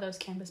 especially by those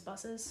campus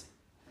buses.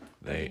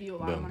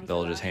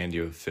 They'll just hand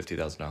you a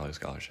 $50,000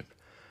 scholarship.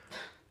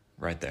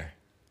 Right there.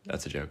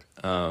 That's a joke.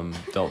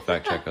 Don't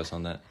fact check us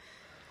on that.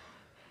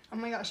 Oh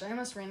my gosh, I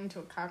almost ran into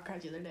a cop car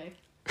the other day.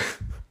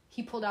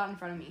 He pulled out in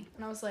front of me,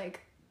 and I was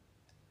like,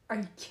 are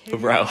you kidding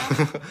me? Bro,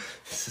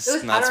 this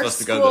is not supposed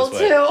to go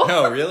this way. Too.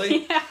 No,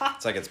 really? Yeah.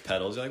 It's like it's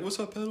pedals. You're like, what's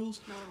up, pedals?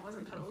 No, it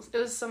wasn't pedals. It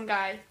was some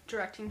guy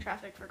directing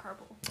traffic for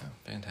carpool. Oh,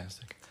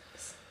 fantastic.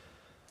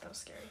 That was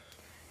scary.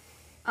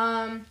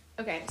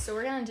 Okay, so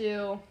we're gonna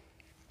do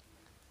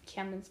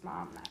Camden's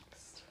mom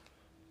next.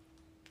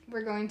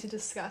 We're going to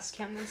discuss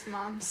Camden's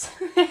mom's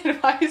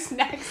advice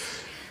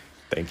next.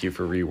 Thank you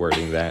for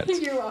rewording that.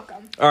 You're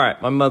welcome. All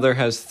right, my mother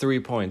has 3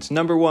 points.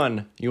 Number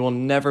 1, you will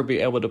never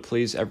be able to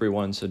please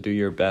everyone, so do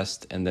your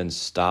best and then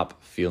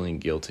stop feeling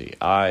guilty.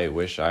 I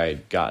wish I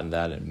had gotten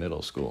that in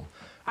middle school.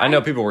 I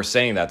know people were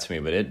saying that to me,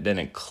 but it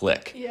didn't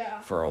click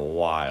for a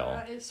while.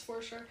 That is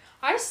for sure.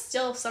 I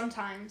still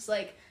sometimes,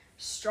 like,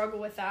 struggle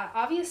with that.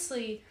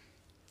 Obviously,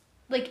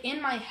 like,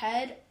 in my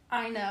head,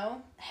 I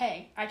know,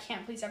 hey, I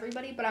can't please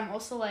everybody, but I'm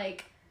also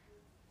like,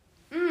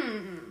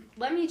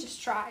 let me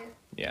just try.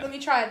 Yeah. Let me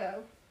try,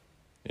 though.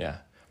 Yeah.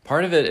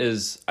 Part of it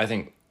is, I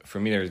think,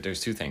 for me,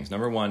 there's 2 things.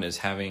 Number 1 is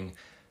having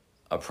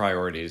a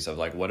priorities of,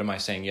 like, what am I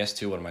saying yes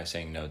to? What am I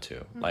saying no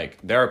to? Like,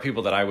 there are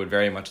people that I would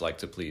very much like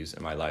to please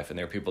in my life, and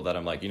there are people that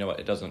I'm like, you know what,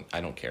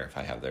 I don't care if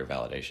I have their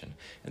validation.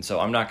 And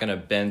so I'm not going to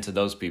bend to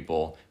those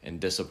people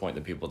and disappoint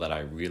the people that I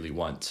really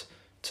want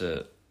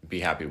to be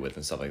happy with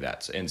and stuff like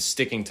that. And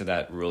sticking to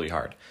that really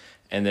hard.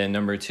 And then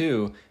number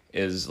 2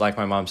 is, like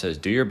my mom says,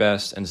 do your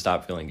best and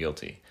stop feeling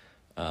guilty.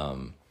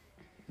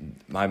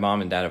 My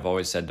mom and dad have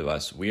always said to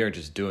us, we are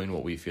just doing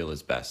what we feel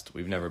is best.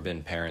 We've never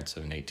been parents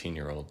of an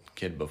 18-year-old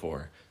kid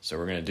before. So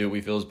we're going to do what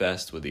we feel is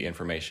best with the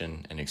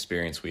information and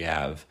experience we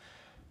have.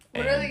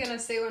 What are they going to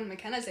say when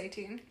McKenna's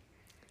 18?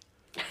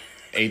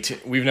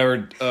 18. We've never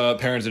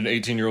parented an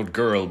 18-year-old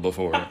girl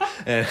before.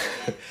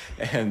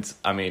 and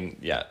I mean,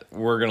 yeah,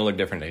 we're going to look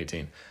different at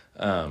 18.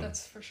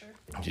 That's for sure.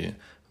 Yeah,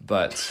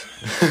 but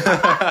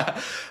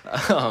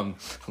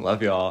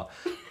love y'all.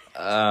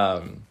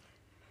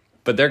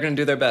 but they're going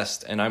to do their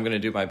best, and I'm going to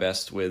do my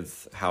best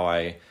with how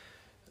I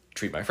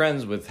treat my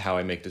friends, with how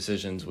I make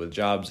decisions with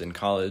jobs in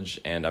college,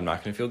 and I'm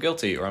not going to feel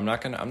guilty, or I'm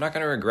not going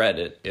to regret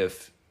it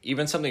if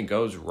even something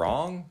goes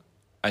wrong.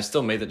 I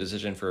still made the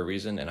decision for a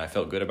reason, and I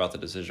felt good about the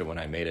decision when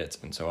I made it,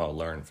 and so I'll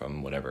learn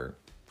from whatever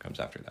comes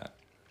after that.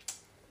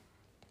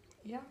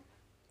 Yeah.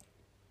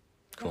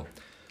 Cool.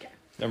 Okay.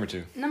 Number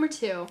 2. Number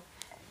 2,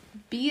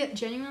 be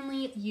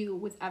genuinely you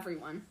with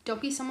everyone. Don't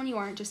be someone you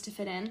aren't just to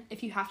fit in.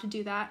 If you have to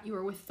do that, you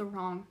are with the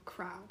wrong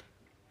crowd.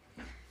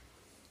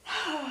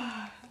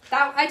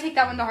 I take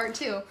that one to heart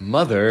too.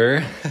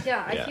 Mother.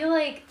 Yeah, I feel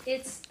like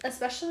it's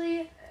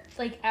especially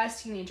like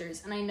as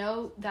teenagers, and I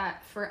know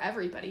that for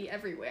everybody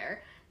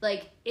everywhere,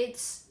 like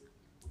it's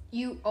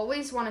you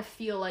always want to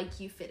feel like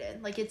you fit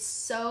in. Like it's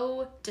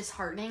so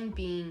disheartening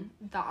being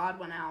the odd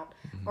one out,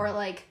 or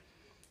like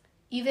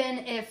even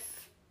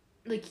if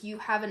like you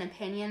have an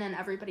opinion and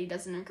everybody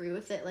doesn't agree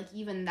with it, like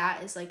even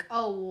that is like,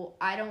 oh, well,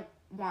 I don't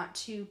want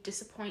to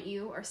disappoint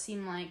you or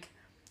seem like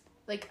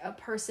a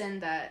person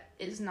that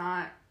is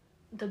not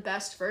the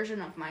best version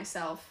of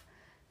myself.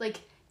 Like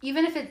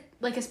even if it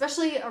like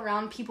especially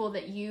around people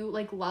that you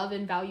like love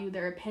and value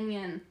their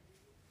opinion,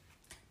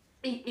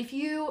 if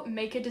you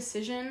make a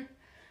decision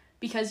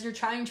because you're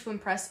trying to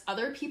impress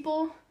other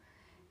people,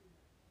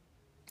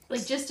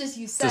 like just as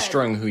you said,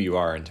 destroying who you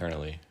are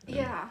internally.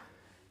 Yeah.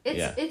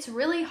 It's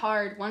really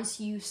hard once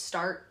you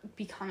start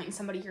becoming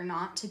somebody you're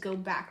not to go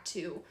back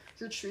to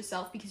your true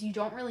self, because you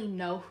don't really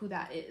know who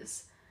that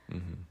is.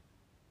 Mm-hmm.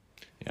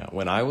 Yeah,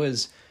 when I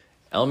was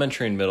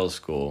elementary and middle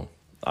school,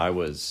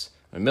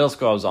 in middle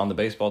school, I was on the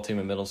baseball team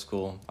in middle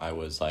school. I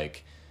was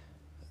like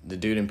the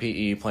dude in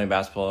PE playing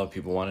basketball.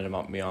 People wanted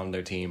me on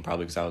their team,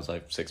 probably because I was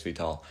like 6 feet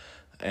tall,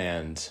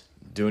 and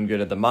doing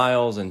good at the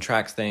miles and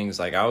tracks things.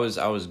 Like I was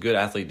a good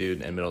athlete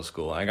dude in middle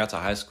school. I got to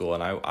high school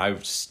and I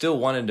still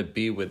wanted to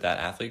be with that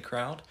athlete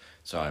crowd.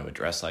 So I would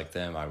dress like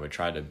them. I would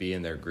try to be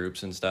in their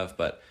groups and stuff,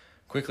 but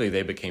quickly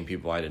they became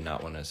people I did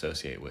not want to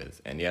associate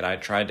with. And yet I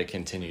tried to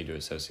continue to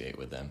associate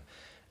with them.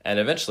 And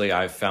eventually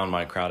I found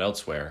my crowd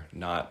elsewhere,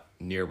 not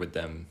near with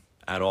them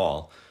at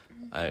all.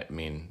 I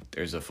mean,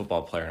 there's a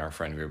football player in our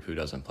friend group who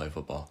doesn't play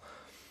football,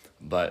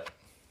 but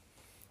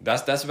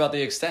that's about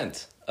the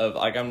extent of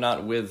like, I'm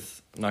not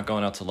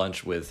going out to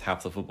lunch with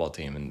half the football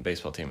team and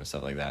baseball team and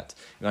stuff like that.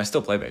 You know, I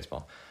still play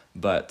baseball,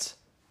 but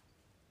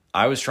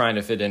I was trying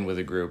to fit in with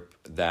a group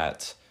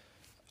that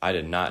I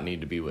did not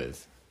need to be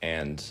with.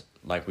 And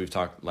like we've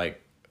talked,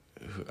 like,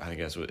 I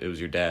guess it was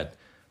your dad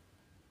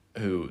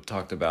who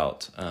talked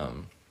about,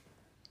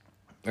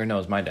 it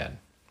was my dad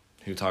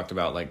who talked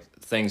about like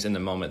things in the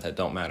moment that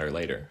don't matter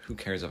later. Who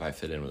cares if I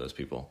fit in with those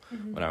people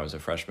when I was a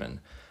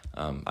freshman?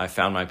 I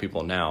found my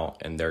people now,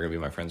 and they're going to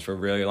be my friends for a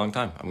really long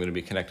time. I'm going to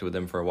be connected with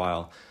them for a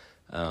while.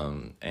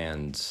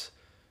 And so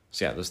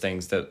yeah, those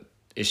things,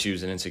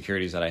 issues and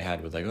insecurities that I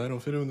had with like, oh, I don't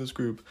fit in with this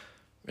group,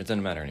 it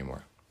doesn't matter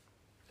anymore.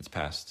 It's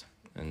past.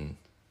 And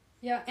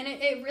yeah, and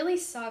it really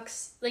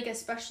sucks, like,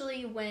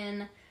 especially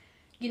when,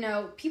 you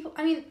know, people,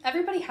 I mean,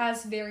 everybody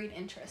has varied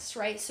interests,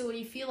 right? So when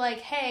you feel like,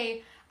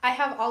 hey, I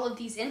have all of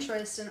these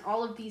interests, and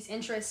all of these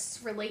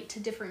interests relate to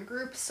different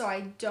groups, so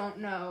I don't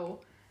know,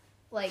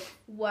 like,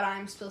 what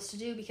I'm supposed to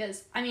do,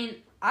 because, I mean,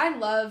 I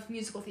love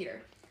musical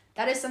theater.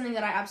 That is something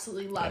that I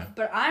absolutely love,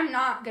 but I'm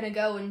not going to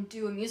go and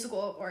do a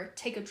musical or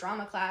take a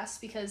drama class,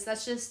 because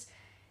that's just,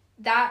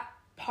 that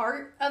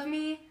part of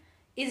me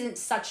isn't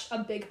such a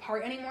big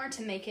part anymore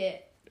to make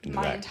it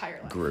my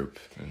entire life. Group.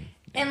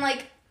 And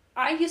like,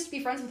 I used to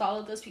be friends with all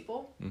of those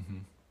people,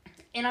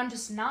 and I'm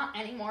just not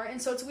anymore.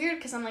 And so it's weird,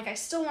 because I'm like, I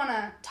still want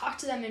to talk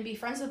to them and be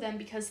friends with them,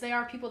 because they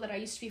are people that I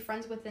used to be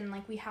friends with, and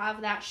like, we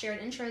have that shared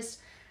interest.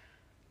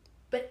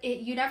 But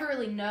you never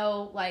really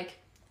know, like,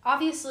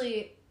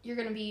 obviously you're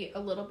going to be a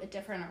little bit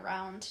different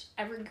around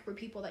every group of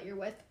people that you're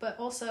with, but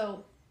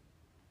also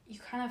you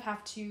kind of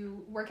have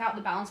to work out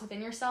the balance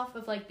within yourself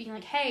of like being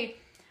like, hey,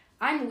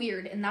 I'm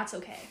weird and that's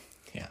okay.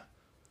 Yeah.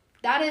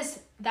 That is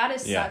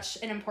such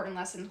an important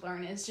lesson to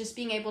learn, is just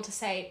being able to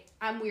say,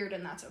 I'm weird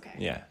and that's okay.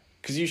 Yeah.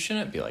 Because you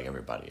shouldn't be like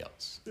everybody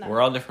else. No.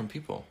 We're all different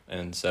people.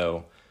 And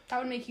so that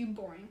would make you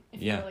boring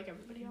if you were like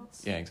everybody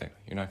else. Yeah, exactly.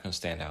 You're not going to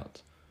stand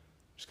out.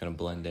 Just going to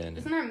blend in.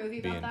 Isn't there a movie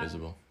about be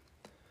invisible.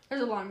 That?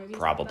 There's a lot of movies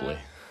Probably. about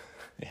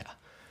that.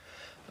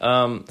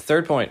 Yeah.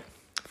 Third point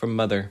from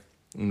Mother,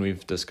 and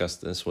we've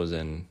discussed this, was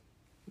in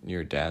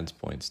your dad's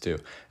points too.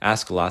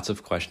 Ask lots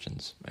of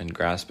questions and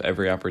grasp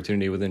every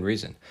opportunity within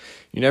reason.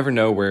 You never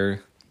know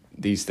where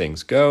these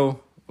things go.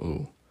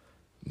 Ooh,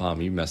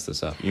 Mom, you messed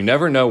this up. You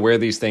never know where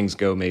these things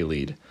go may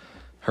lead.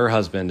 Her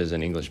husband is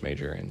an English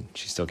major, and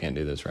she still can't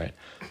do this right.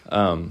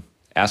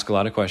 Ask a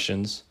lot of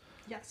questions.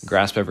 Yes.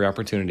 Grasp every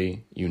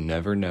opportunity. You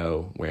never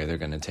know where they're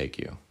going to take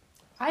you.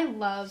 I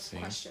love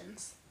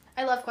questions.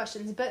 I love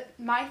questions, but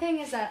my thing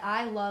is that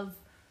I love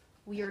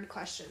weird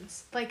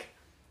questions. Like,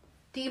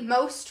 the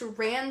most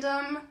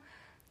random,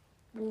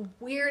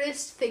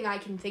 weirdest thing I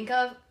can think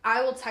of,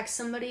 I will text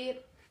somebody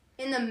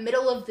in the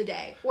middle of the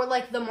day, or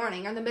like the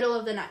morning, or the middle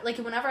of the night, like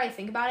whenever I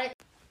think about it.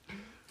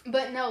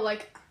 But no,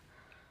 like,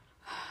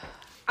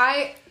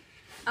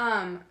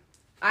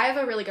 I have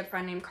a really good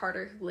friend named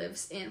Carter who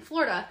lives in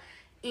Florida,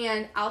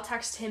 and I'll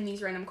text him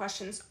these random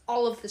questions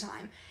all of the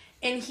time.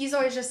 And he's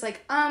always just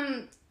like,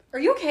 are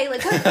you okay?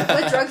 Like,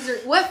 what drugs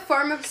what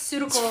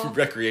pharmaceutical...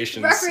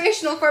 Recreational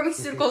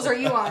pharmaceuticals are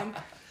you on?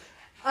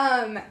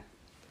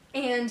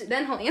 And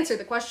then he'll answer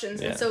the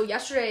questions. Yeah. And so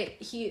yesterday,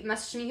 he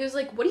messaged me, he was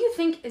like, what do you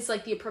think is,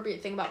 like, the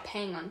appropriate thing about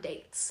paying on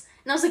dates?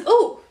 And I was like,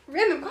 oh,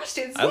 random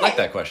questions. I like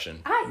that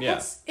question.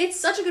 It's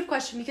such a good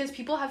question because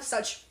people have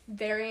such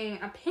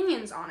varying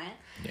opinions on it.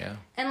 Yeah.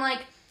 And, like...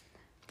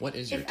 What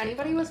is your If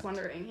anybody was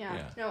wondering,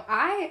 no,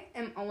 I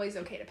am always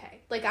okay to pay.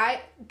 Like,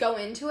 I go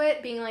into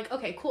it being like,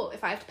 okay, cool,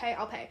 if I have to pay,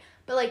 I'll pay.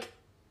 But, like,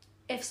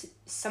 if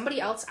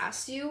somebody else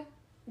asks you,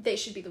 they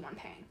should be the one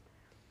paying.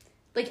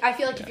 Like, I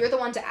feel like if you're the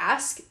one to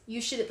ask,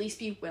 you should at least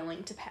be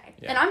willing to pay.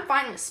 Yeah. And I'm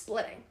fine with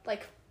splitting.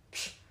 Like,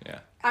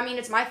 I mean,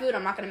 it's my food,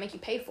 I'm not going to make you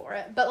pay for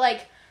it. But,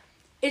 like,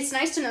 it's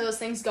nice to know those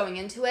things going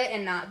into it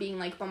and not being,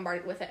 like,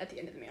 bombarded with it at the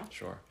end of the meal.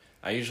 Sure.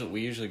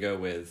 We usually go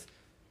with...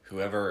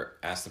 whoever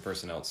asked the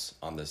person else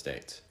on this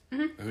date,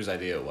 whose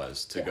idea it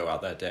was to go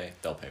out that day,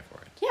 they'll pay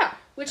for it. Yeah,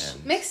 which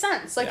makes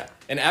sense. Like,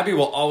 And Abby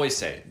will always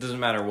say, it doesn't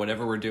matter,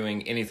 whatever we're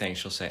doing, anything,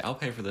 she'll say, I'll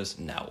pay for this.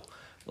 No.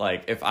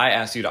 Like, if I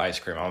ask you to ice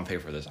cream, I'm going to pay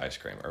for this ice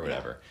cream or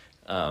whatever.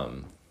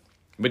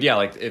 But yeah,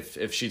 like,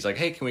 if she's like,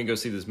 hey, can we go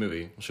see this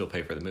movie? She'll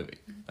pay for the movie.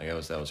 Like,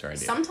 that was her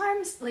idea.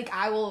 Sometimes, like,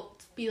 I will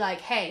be like,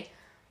 hey,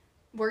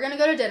 we're going to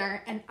go to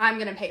dinner and I'm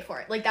going to pay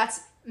for it. Like, that's...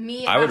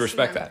 I would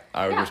respect that.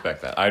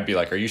 Respect that. I'd be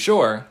like, are you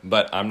sure?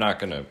 But I'm not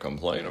going to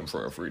complain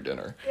for a free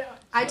dinner. Yeah. So.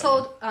 I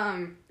told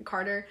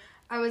Carter,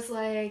 I was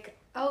like,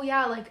 oh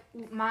yeah, like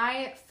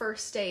my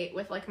first date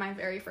with like my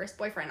very first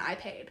boyfriend, I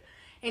paid.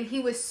 And he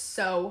was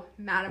so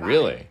mad about it.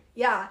 Really?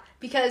 Yeah.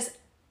 Because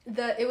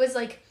it was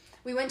like,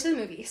 we went to the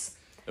movies.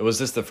 Was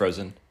this the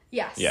Frozen?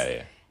 Yes.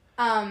 Yeah.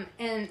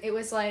 And it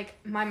was like,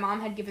 my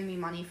mom had given me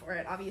money for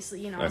it,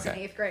 obviously, I was in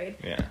 8th grade.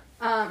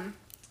 Yeah.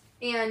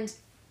 And...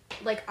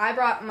 like, I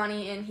brought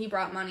money and he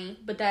brought money,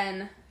 but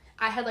then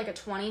I had, like, a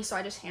 20, so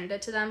I just handed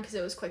it to them because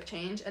it was quick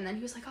change, and then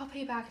he was like, I'll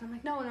pay you back, and I'm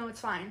like, no, it's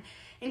fine,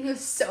 and he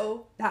was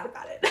so bad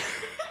about it.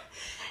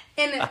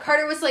 And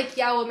Carter was like,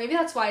 yeah, well, maybe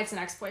that's why it's an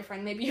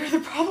ex-boyfriend, maybe you're the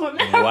problem.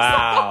 And wow.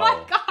 I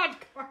was like, oh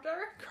my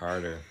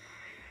god,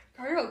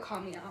 Carter will call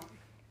me out.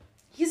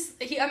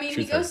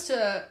 He goes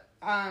to,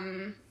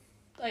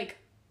 like,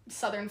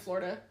 Southern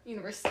Florida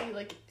University,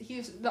 like,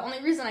 he's the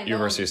only reason I know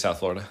University of South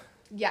Florida?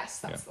 Yes,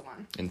 that's the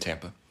one. In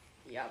Tampa.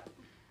 Yep.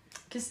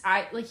 Because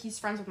he's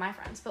friends with my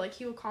friends, but, like,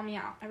 he would call me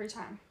out every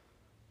time.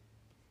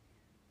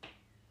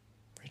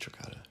 Rachel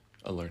got an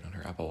alert on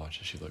her Apple Watch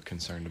that she looked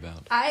concerned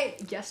about.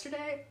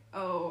 Yesterday,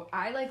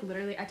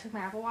 literally, I took my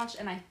Apple Watch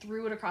and I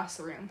threw it across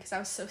the room because I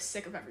was so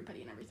sick of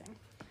everybody and everything.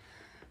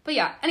 But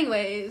yeah,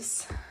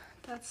 anyways,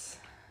 that's...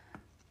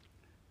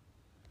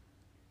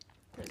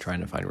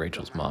 Trying to find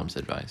Rachel's mom's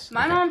advice.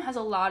 My mom has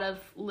a lot of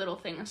little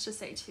things to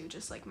say, too,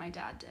 just like my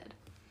dad did.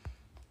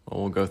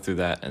 Well, we'll go through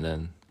that and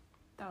then...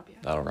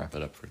 That'll wrap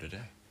it up for today.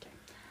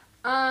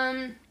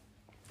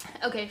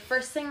 Okay,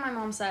 first thing my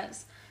mom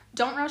says,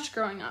 don't rush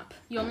growing up.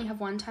 You only have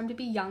one time to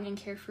be young and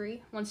carefree.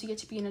 Once you get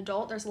to be an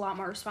adult, there's a lot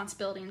more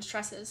responsibility and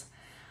stresses.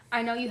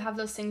 I know you have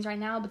those things right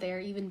now, but they are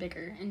even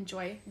bigger.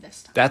 Enjoy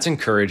this time. That's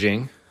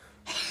encouraging.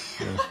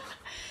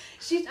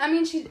 She,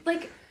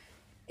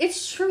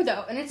 it's true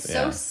though, and it's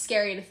so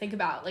scary to think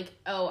about, like,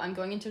 oh, I'm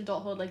going into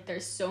adulthood, like,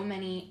 there's so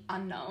many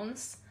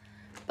unknowns,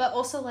 but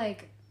also,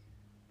 like,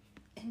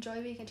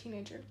 enjoy being a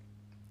teenager.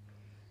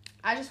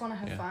 I just want to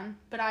have fun,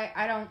 but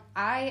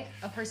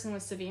a person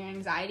with severe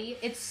anxiety,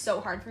 it's so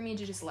hard for me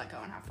to just let go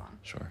and have fun.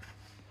 Sure.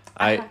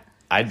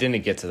 I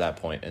didn't get to that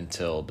point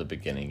until the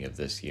beginning of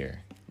this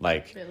year.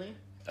 Like, really?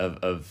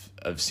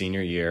 Of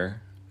senior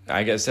year.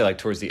 I guess say like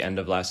towards the end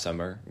of last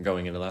summer,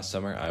 going into last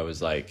summer, I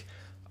was like,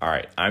 all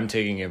right, I'm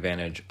taking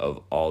advantage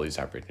of all these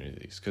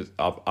opportunities. Because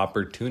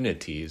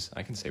opportunities,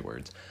 I can say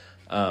words.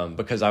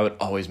 Because I would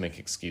always make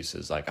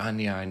excuses like, I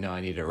know I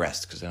need to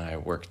rest because then I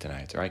work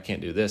tonight. Or I can't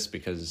do this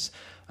because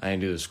I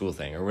didn't do the school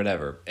thing or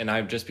whatever. And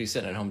I'd just be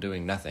sitting at home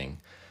doing nothing.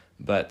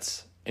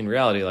 But in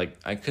reality, like,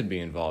 I could be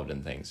involved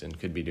in things and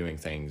could be doing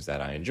things that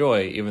I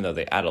enjoy, even though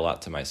they add a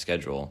lot to my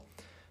schedule.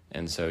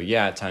 And so,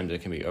 yeah, at times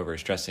it can be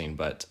overstressing,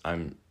 but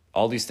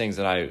all these things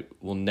that I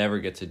will never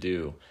get to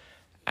do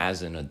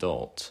as an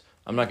adult.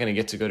 I'm not going to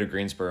get to go to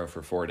Greensboro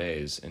for 4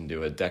 days and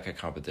do a DECA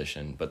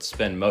competition, but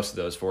spend most of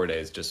those 4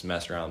 days just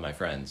messing around with my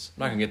friends.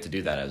 I'm not going to get to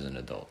do that as an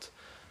adult.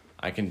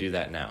 I can do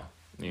that now,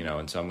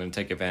 and so I'm going to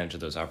take advantage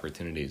of those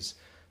opportunities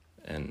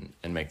and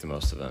make the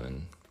most of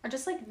them. Or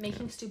just, like,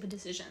 making stupid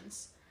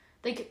decisions.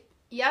 Like,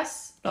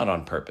 yes. Not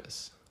on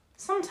purpose.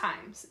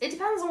 Sometimes. It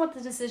depends on what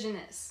the decision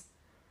is.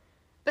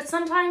 But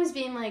sometimes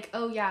being like,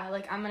 oh, yeah,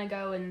 like, I'm going to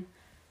go and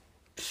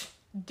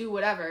do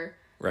whatever.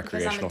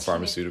 Recreational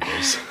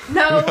pharmaceuticals.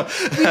 No,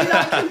 we do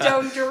not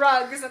condone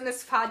drugs on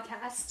this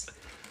podcast.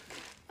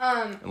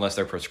 Unless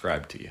they're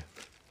prescribed to you.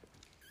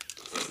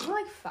 Smell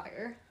like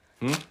fire.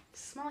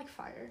 Smell like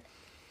fire.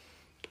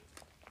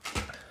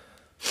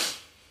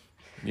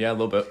 Yeah, a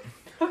little bit.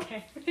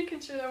 Okay, making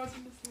sure that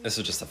wasn't the This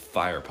is just a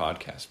fire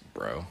podcast,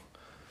 bro.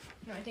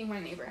 No, I think my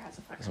neighbor has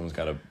a fire. Someone's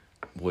got a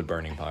wood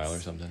burning pile or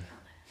something.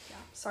 Yeah,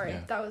 sorry,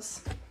 Yeah. that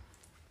was.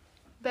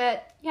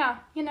 But yeah,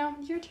 you know,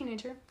 you're a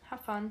teenager.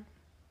 Have fun.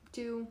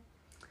 Do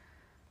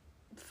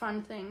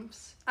fun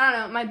things. I don't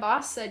know. My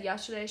boss said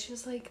yesterday, she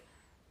was like,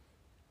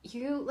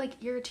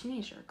 you're a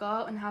teenager. Go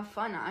out and have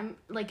fun. I'm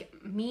like,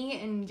 me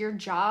and your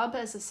job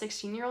as a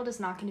 16-year-old is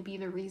not going to be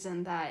the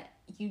reason that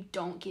you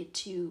don't get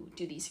to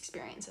do these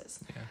experiences.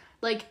 Yeah.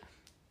 Like,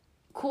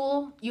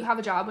 cool, you have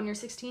a job when you're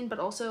 16, but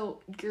also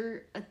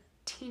you're a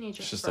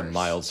teenager. It's just first. a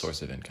mild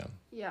source of income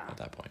Yeah. at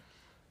that point.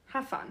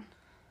 Have fun.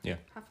 Yeah.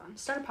 Have fun.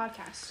 Start a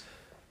podcast.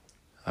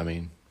 I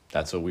mean,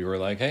 that's what we were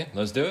like, hey,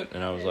 let's do it.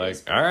 And I was It like,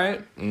 is all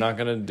right, I'm not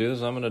going to do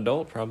this. I'm an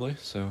adult probably.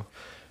 So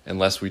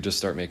unless we just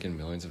start making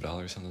millions of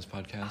dollars on this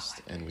podcast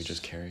and we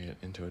just carry it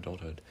into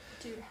adulthood.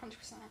 Dude,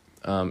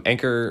 100%.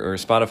 Anchor or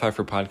Spotify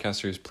for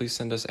podcasters, please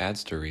send us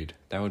ads to read.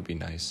 That would be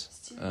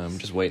nice.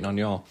 Just waiting on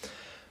y'all.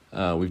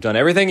 We've done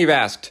everything you've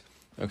asked.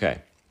 Okay.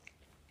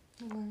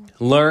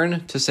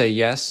 Learn to say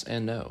yes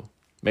and no.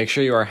 Make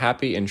sure you are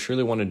happy and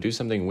truly want to do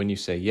something when you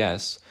say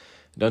yes.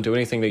 Don't do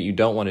anything that you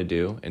don't want to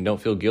do, and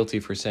don't feel guilty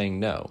for saying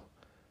no.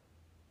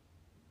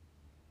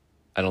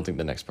 I don't think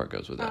the next part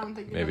goes with I that. don't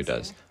think it Maybe it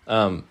does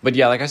does. But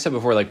yeah, like I said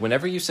before, like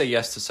whenever you say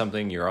yes to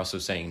something, you're also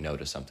saying no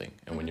to something.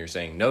 And when you're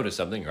saying no to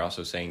something, you're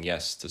also saying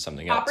yes to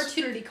something else.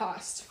 Opportunity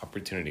cost.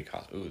 Opportunity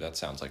cost. Ooh, that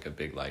sounds like a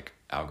big like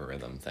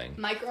algorithm thing.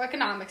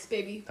 Microeconomics,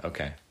 baby.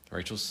 Okay.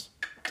 Rachel's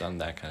done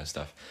that kind of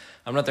stuff.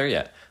 I'm not there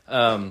yet.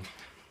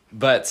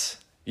 But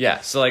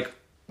yeah, so like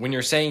when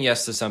you're saying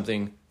yes to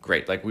something,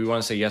 great. Like we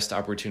want to say yes to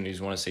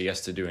opportunities, we want to say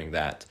yes to doing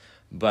that.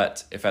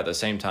 But if at the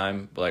same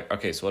time, like,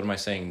 okay, so what am I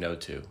saying no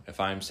to? If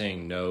I'm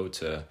saying no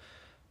to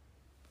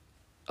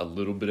a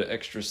little bit of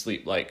extra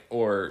sleep, like,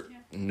 or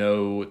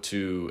no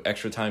to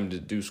extra time to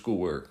do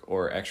schoolwork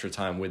or extra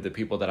time with the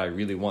people that I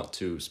really want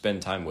to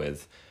spend time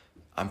with,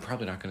 I'm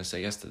probably not going to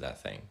say yes to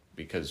that thing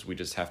because we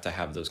just have to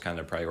have those kind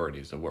of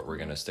priorities of what we're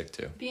going to stick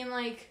to. Being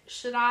like,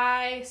 should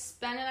I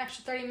spend an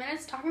extra 30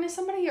 minutes talking to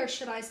somebody or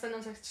should I spend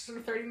those extra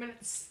 30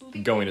 minutes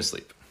sleeping? Going to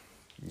sleep.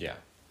 Yeah.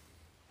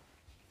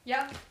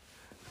 Yeah.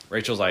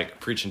 Rachel's like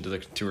preaching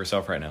to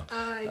herself right now.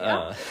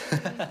 Yeah.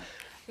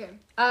 Okay.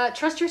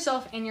 Trust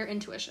yourself and your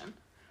intuition.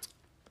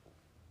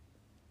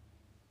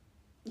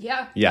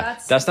 Yeah. Yeah,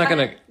 that's not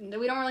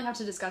We don't really have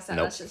to discuss that.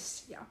 Nope. That's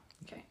just, yeah.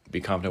 Okay.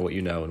 Be confident what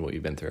you know and what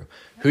you've been through.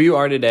 Who you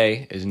are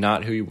today is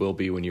not who you will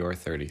be when you are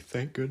 30.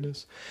 Thank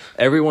goodness.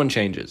 Everyone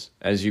changes.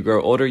 As you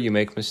grow older, you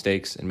make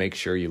mistakes and make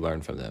sure you learn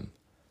from them.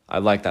 I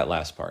like that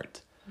last part,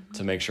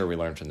 to make sure we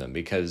learn from them,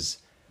 because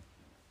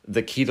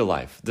the key to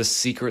life, the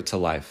secret to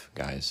life,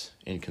 guys,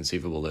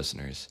 inconceivable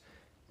listeners,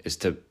 is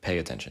to pay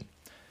attention.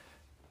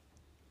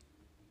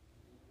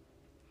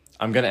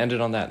 I'm going to end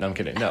it on that. No, I'm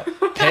kidding. No.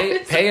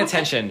 Pay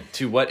attention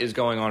to what is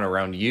going on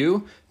around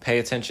you. Pay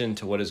attention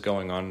to what is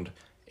going on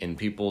in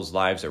people's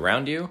lives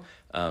around you.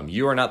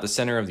 You are not the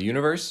center of the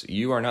universe.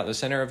 You are not the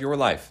center of your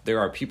life. There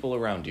are people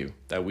around you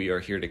that we are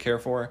here to care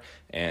for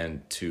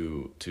and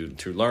to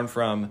learn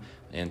from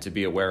and to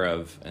be aware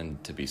of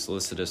and to be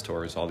solicitous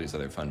towards, all these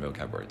other fun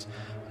vocab words.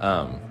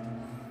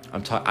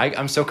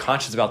 I'm so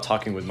conscious about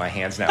talking with my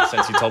hands now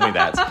since you told me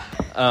that.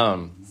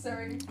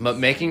 Sorry. But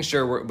making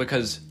sure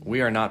because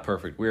we are not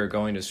perfect. We are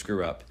going to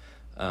screw up.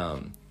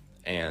 But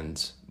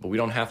we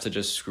don't have to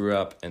just screw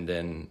up and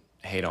then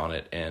hate on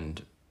it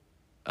and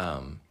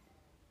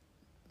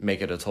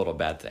make it a total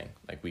bad thing.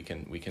 Like we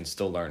can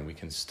still learn. We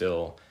can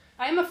still.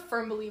 I am a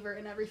firm believer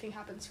in everything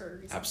happens for a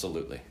reason.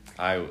 Absolutely.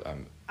 I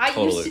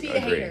used to be a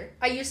agree. hater.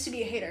 I used to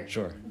be a hater.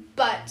 Sure.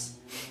 But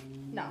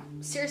no,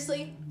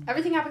 seriously,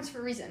 everything happens for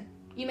a reason.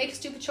 You make a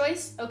stupid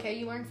choice, okay,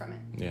 you learn from it.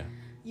 Yeah.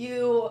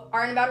 You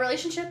are in a bad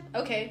relationship,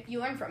 okay, you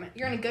learn from it.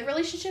 You're in a good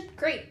relationship,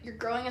 great, you're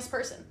growing as a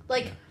person.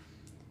 Like,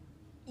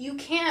 you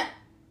can't,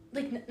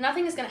 like,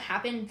 nothing is going to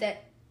happen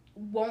that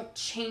won't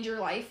change your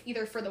life,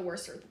 either for the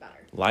worse or the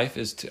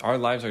better. Our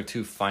lives are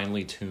too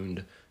finely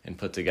tuned and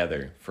put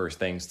together for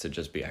things to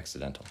just be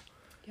accidental.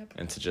 Yep.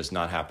 And to just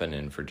not happen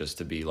and for just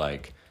to be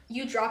like.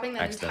 You dropping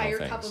that accidental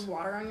entire cup things. of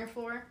water on your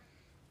floor,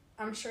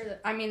 I'm sure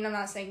that, I mean, I'm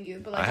not saying you,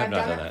 but like, I have I've not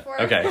done done that that.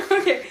 before.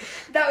 Okay. Okay.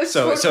 That was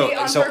So totally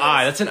on purpose.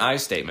 that's an I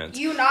statement.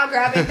 You not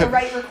grabbing the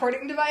right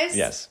recording device?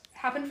 Yes.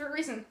 Happened for a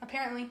reason,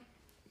 apparently.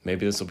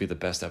 Maybe this will be the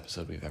best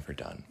episode we've ever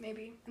done.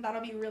 Maybe. And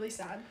that'll be really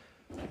sad.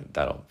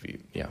 That'll be,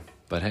 yeah.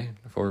 But hey,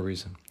 for a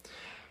reason.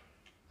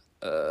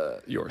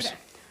 Yours.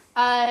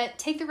 Okay.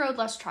 Take the road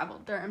less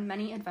traveled. There are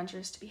many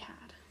adventures to be had.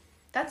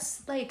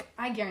 That's like,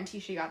 I guarantee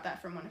she got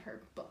that from one of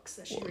her books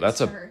that she reads That's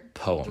to a her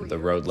poem, The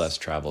 3-year-olds. Road Less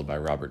Traveled by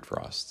Robert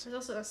Frost. There's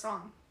also a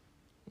song.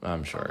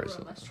 I'm sure The it's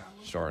Road Less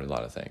Traveled. sure a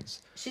lot of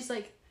things. She's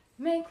like,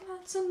 make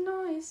lots of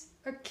noise,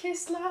 or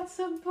kiss lots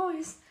of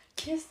boys,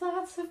 kiss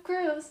lots of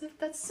girls, if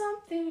that's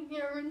something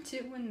you're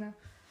into.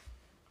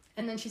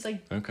 And then she's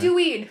like, Okay. do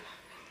weed.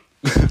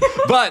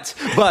 But.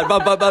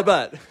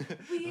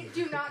 We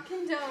do not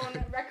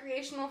condone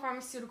recreational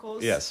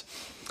pharmaceuticals. Yes.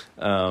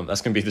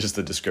 That's going to be just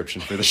the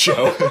description for the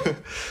show,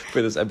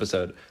 for this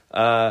episode.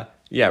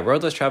 Yeah,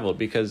 road less traveled,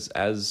 because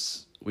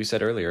as we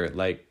said earlier,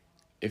 like,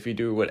 if you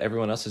do what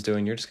everyone else is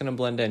doing, you're just going to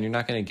blend in. You're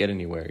not going to get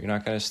anywhere. You're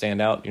not going to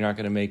stand out. You're not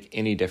going to make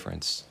any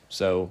difference.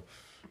 So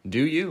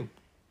do you.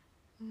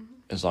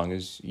 As long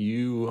as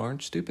you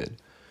aren't stupid.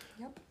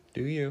 Yep.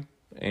 Do you.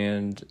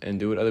 And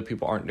do what other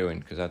people aren't doing,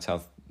 because that's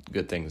how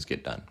good things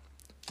get done.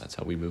 That's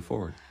how we move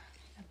forward.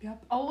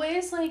 Yep.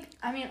 Always,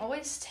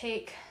 always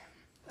take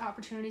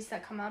opportunities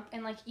that come up,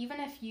 and, like,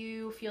 even if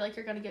you feel like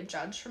you're going to get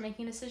judged for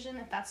making a decision,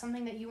 if that's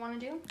something that you want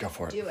to do, go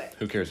for it. Do it.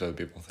 Who cares what other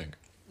people think?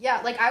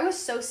 Yeah, like, I was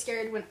so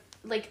scared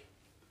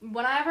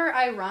whenever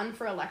I run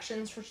for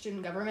elections for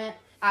student government,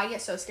 I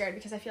get so scared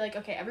because I feel like,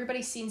 okay,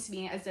 everybody sees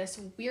me as this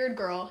weird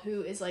girl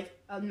who is, like,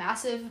 a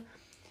massive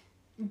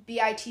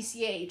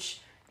bitch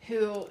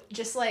who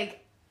just,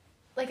 like,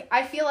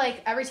 I feel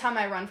like every time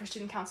I run for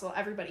student council,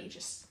 everybody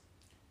just...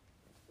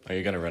 Are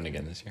you going to run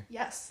again this year?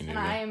 Yes, and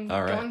I'm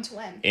going to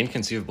win.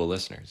 Inconceivable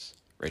listeners,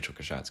 Rachel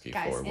Koshatsky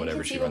for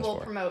whatever she runs for. Inconceivable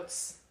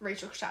promotes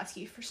Rachel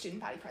Koshatsky for student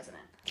body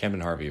president.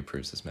 Camden Harvey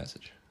approves this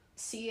message.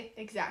 See,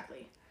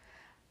 exactly.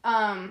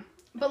 But,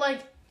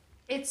 like,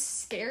 it's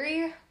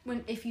scary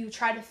if you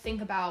try to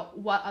think about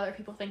what other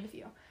people think of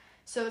you.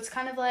 So it's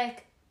kind of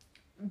like,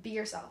 be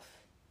yourself.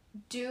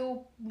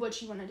 Do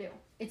what you want to do.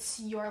 It's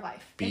your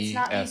life. It's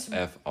not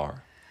BFFR.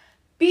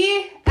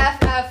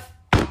 BFFR.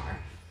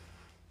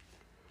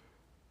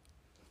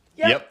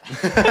 Yep.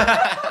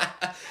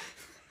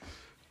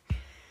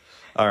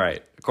 All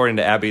right. According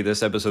to Abby,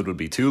 this episode would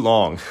be too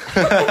long.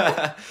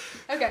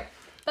 Okay.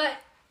 But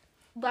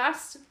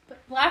last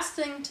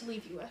thing to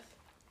leave you with.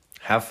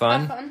 Have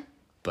fun. Have fun.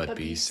 But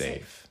be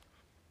safe.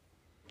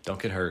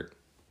 Don't get hurt.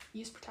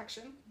 Use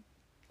protection.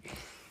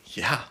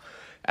 Yeah.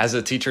 As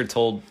a teacher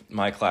told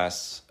my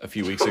class a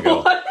few weeks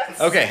ago.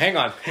 Okay, hang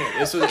on.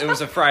 It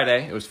was a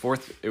Friday.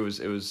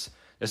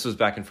 This was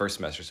back in first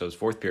semester, so it was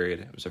fourth period.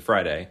 It was a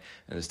Friday,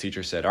 and this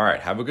teacher said, "All right,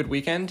 have a good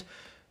weekend.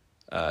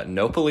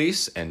 No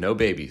police and no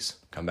babies.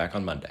 Come back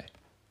on Monday."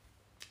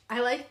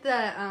 I like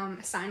the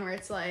sign where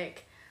it's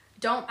like,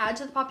 don't add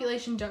to the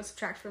population, don't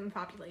subtract from the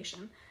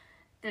population.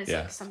 And it's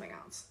like something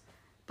else.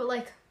 But,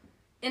 like,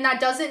 and that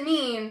doesn't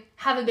mean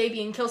have a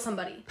baby and kill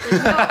somebody.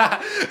 Like, no.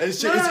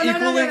 It's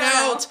equaling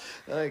out.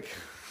 Like,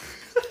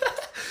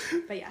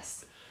 but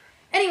yes.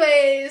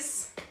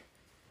 Anyways,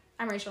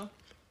 I'm Rachel.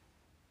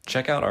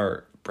 check out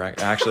our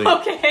bracket. Actually,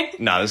 Okay.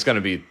 no, this is going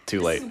to be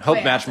too late.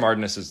 Hope March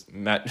Madness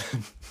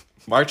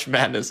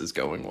is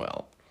going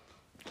well.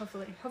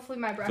 Hopefully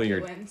my bracket Hopefully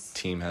your wins.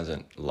 team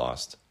hasn't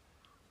lost.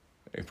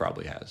 It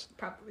probably has.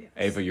 Probably has.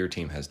 Ava, your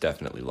team has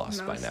definitely lost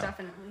by Most now.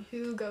 definitely.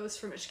 Who goes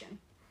for Michigan?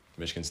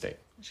 Michigan State.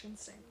 Michigan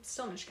State.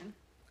 Still Michigan.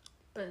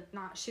 But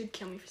not. She would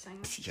kill me for saying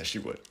that. Yes, she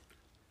would.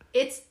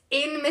 It's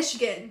in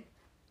Michigan.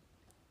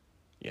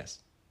 Yes.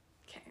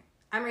 Okay.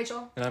 I'm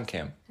Rachel. And I'm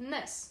Cam. And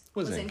this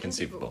Was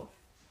Inconceivable.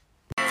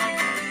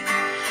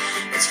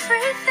 It's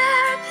free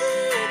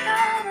therapy,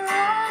 come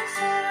along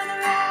for the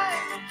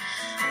ride.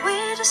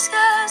 We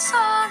discuss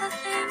all the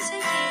things that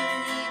you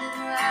need in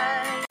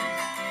life.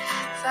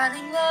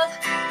 Finding love,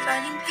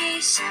 finding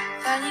peace,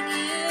 finding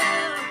you.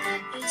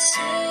 It's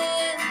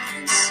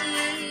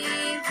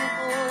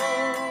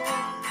inconceivable.